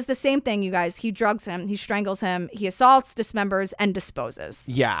drink. He does the same thing, you guys. He drugs him. He strangles him. He assaults, dismembers, and disposes.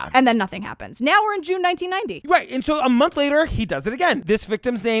 Yeah. And then nothing happens. Now we're in June 1990. Right. And so a month later, he does it again. This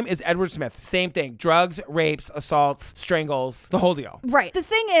victim's name is Edward Smith. Same thing. Drugs, rapes, assaults, strangles, the whole deal. Right. The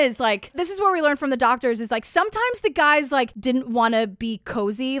thing is, this is where we learn from the doctors is sometimes the guys didn't want to be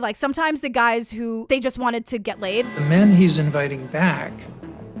cozy. Sometimes the guys who they just wanted to get laid. The men he's inviting back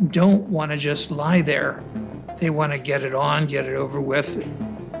don't want to just lie there. They want to get it on, get it over with,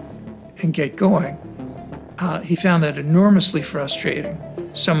 and get going. He found that enormously frustrating.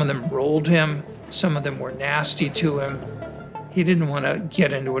 Some of them rolled him. Some of them were nasty to him. He didn't want to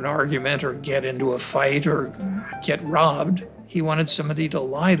get into an argument or get into a fight or get robbed. He wanted somebody to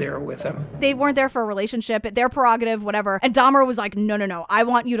lie there with him. They weren't there for a relationship, their prerogative, whatever. And Dahmer was like, no, I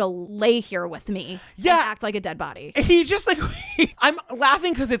want you to lay here with me and act like a dead body. He just like, I'm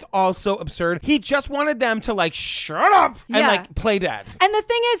laughing because it's all so absurd. He just wanted them to like, shut up and like play dead. And the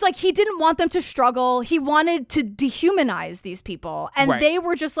thing is, like, he didn't want them to struggle. He wanted to dehumanize these people. And they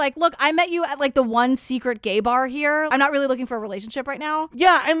were just like, look, I met you at like the one secret gay bar here. I'm not really looking for a relationship right now.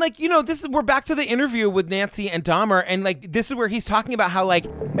 Yeah, and like, we're back to the interview with Nancy and Dahmer, and like, this is where he's talking about how like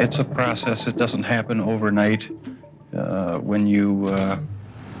it's a process. It doesn't happen overnight. When you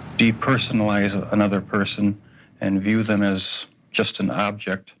depersonalize another person and view them as just an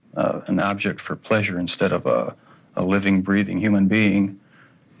object for pleasure instead of a living, breathing human being,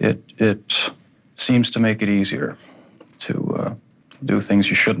 it seems to make it easier to do things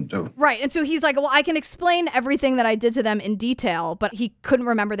you shouldn't do. Right. And so he's like, well, I can explain everything that I did to them in detail, but he couldn't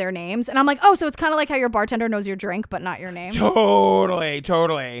remember their names. And I'm like, oh, so it's kind of like how your bartender knows your drink, but not your name.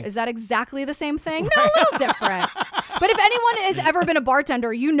 Totally. Is that exactly the same thing? No, a little different. But if anyone has ever been a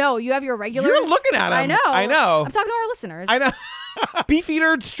bartender, you have your regulars. You're looking at him. I know. I'm talking to our listeners. I know.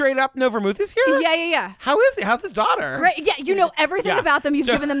 Beefeater straight up no vermouth is here? Yeah. How is he? How's his daughter? Great. Yeah, you know everything about them. You've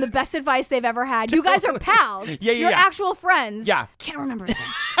given them the best advice they've ever had. You guys are pals. You're actual friends. Yeah. Can't remember his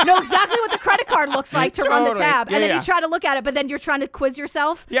name. Know exactly what the credit card looks like to run the tab. And then you try to look at it, but then you're trying to quiz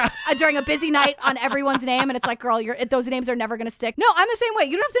yourself during a busy night on everyone's name. And it's like, girl, those names are never going to stick. No, I'm the same way.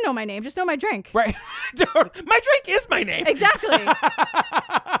 You don't have to know my name. Just know my drink. Right. My drink is my name. Exactly.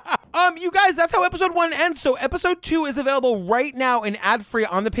 You guys, that's how episode 1 ends. So episode 2 is available right now in ad-free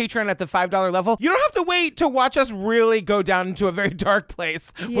on the Patreon at the $5 level. You don't have to wait to watch us really go down into a very dark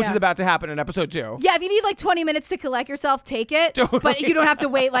place, which is about to happen in episode 2. Yeah, if you need like 20 minutes to collect yourself, take it. Totally. But you don't have to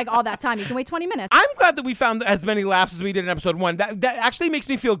wait like all that time. You can wait 20 minutes. I'm glad that we found as many laughs as we did in episode 1. That actually makes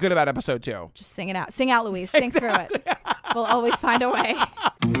me feel good about episode 2. Just sing it out. Sing out, Louise. Sing through it. We'll always find a way.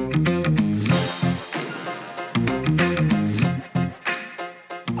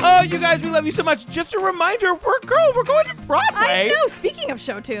 Oh, you guys, we love you so much. Just a reminder, we're going to Broadway. I know. Speaking of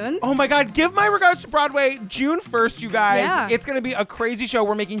show tunes. Oh my God, give my regards to Broadway June 1st, you guys. Yeah. It's going to be a crazy show.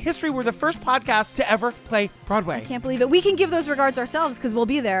 We're making history. We're the first podcast to ever play Broadway. I can't believe it. We can give those regards ourselves because we'll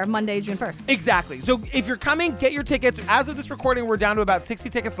be there Monday, June 1st. Exactly. So if you're coming, get your tickets. As of this recording, we're down to about 60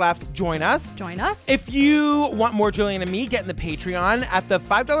 tickets left. Join us. If you want more Julian and me, get in the Patreon. At the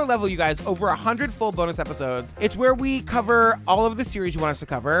 $5 level, you guys, over 100 full bonus episodes. It's where we cover all of the series you want us to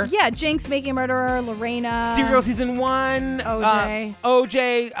cover. Yeah, Jinx, Making a Murderer, Lorena. Serial Season 1.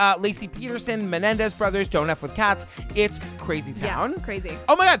 OJ. Lacey Peterson, Menendez Brothers, Don't F with Cats. It's crazy town. Yeah, crazy.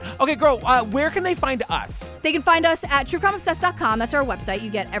 Oh my God. Okay, girl, where can they find us? They can find us at truecrimeobsessed.com. That's our website. You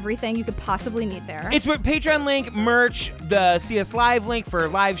get everything you could possibly need there. It's with Patreon link, merch, the CS Live link for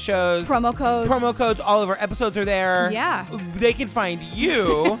live shows. Promo codes. All of our episodes are there. Yeah. They can find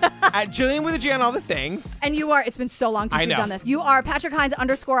you at Jillian with a J on all the things. And you are, it's been so long since we've done this. You are Patrick Hines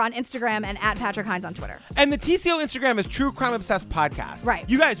 _ on Instagram and at Patrick Hines on Twitter. And the TCO Instagram is True Crime Obsessed Podcast. Right.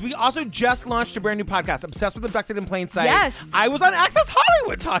 You guys, we also just launched a brand new podcast, Obsessed with Abducted in Plain Sight. Yes. I was on Access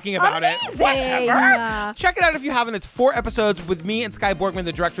Hollywood talking about it. Whatever. Check it out if you haven't. It's 4 episodes with me and Sky Borgman,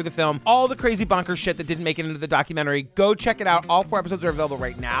 the director of the film. All the crazy bonkers shit that didn't make it into the documentary. Go check it out. All 4 episodes are available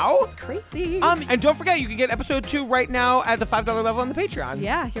right now. It's crazy. And don't forget, you can get episode 2 right now at the $5 level on the Patreon.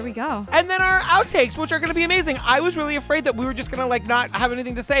 Yeah, here we go. And then our outtakes, which are going to be amazing. I was really afraid that we were just going to like not have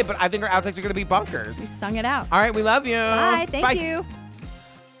anything to say, but I think our outtakes are going to be bonkers. We sung it out. All right, we love you. Bye. Thank you.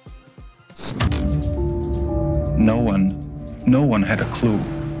 No one had a clue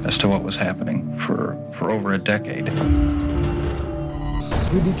as to what was happening for over a decade.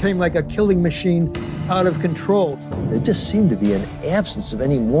 He became like a killing machine, out of control. There just seemed to be an absence of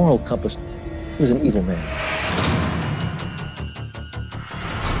any moral compass. He was an evil man.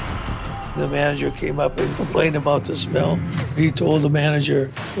 The manager came up and complained about the smell. He told the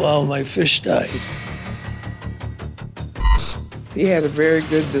manager, well, my fish died. He had a very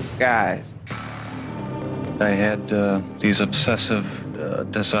good disguise. I had these obsessive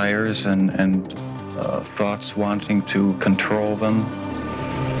desires and thoughts wanting to control them.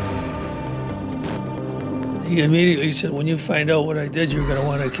 He immediately said, when you find out what I did, you're going to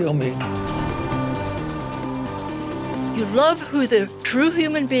want to kill me. You love who the true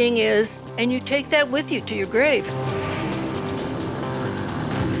human being is, and you take that with you to your grave.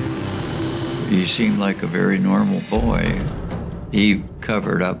 He seemed like a very normal boy. He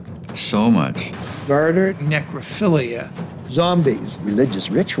covered up so much. Murder, necrophilia, zombies, religious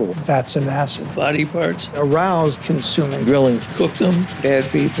ritual, fats and acid, body parts, aroused, consuming, grilling, cooked them, dead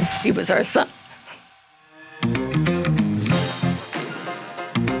people. He was our son.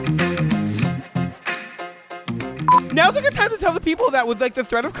 tell the people that with like the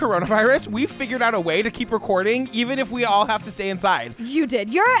threat of coronavirus, we figured out a way to keep recording even if we all have to stay inside. You did.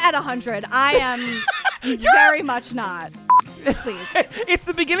 You're at 100. I am very much not. Please. It's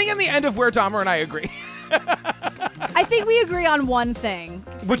the beginning and the end of where Dahmer and I agree. I think we agree on one thing.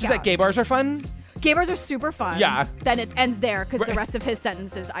 Which is that gay bars are fun? Gay bars are super fun. Yeah. Then it ends there because the rest of his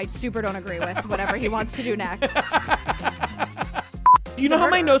sentences I super don't agree with, whatever he wants to do next. You know how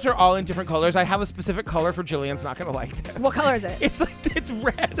my notes are all in different colors? I have a specific color for Jillian's not going to like this. What color is it? It's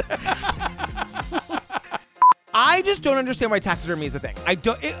red. I just don't understand why taxidermy is a thing.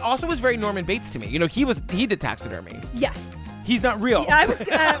 It also was very Norman Bates to me. You know, he did taxidermy. Yes. He's not real. Yeah, I was,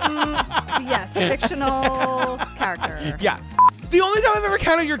 yes, fictional character. Yeah. The only time I've ever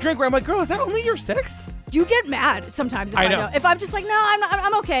counted your drink where I'm like, girl, is that only your 6th? You get mad sometimes if I know. If I'm just like, no,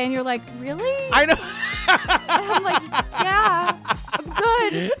 I'm okay. And you're like, really? I know. And I'm like, yeah, I'm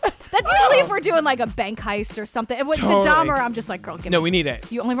good. That's usually if we're doing like a bank heist or something. With Totally. the Dahmer, I'm just like, girl, give me. No, we need it.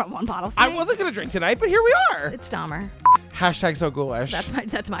 You only brought one bottle for I me? wasn't going to drink tonight, but here we are. It's Dahmer. Hashtag so ghoulish.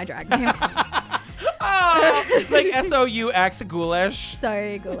 That's my drag name. Like SOUX ghoulish.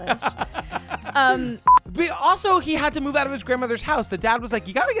 Sorry, ghoulish. But also, he had to move out of his grandmother's house. The dad was like,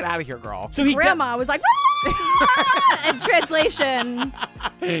 you got to get out of here, girl. So Grandma was like, in translation,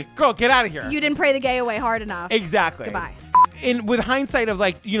 girl, get out of here. you didn't pray the gay away hard enough. Exactly. Goodbye. With hindsight of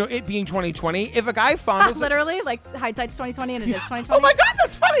like, you know, it being 2020, if a guy fondles... Literally, like hindsight's 2020 and it is 2020. Oh my God,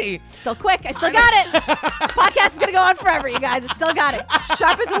 that's funny. Still quick. I still got it. This podcast is going to go on forever, you guys. I still got it.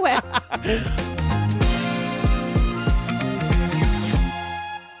 Sharp as a whip.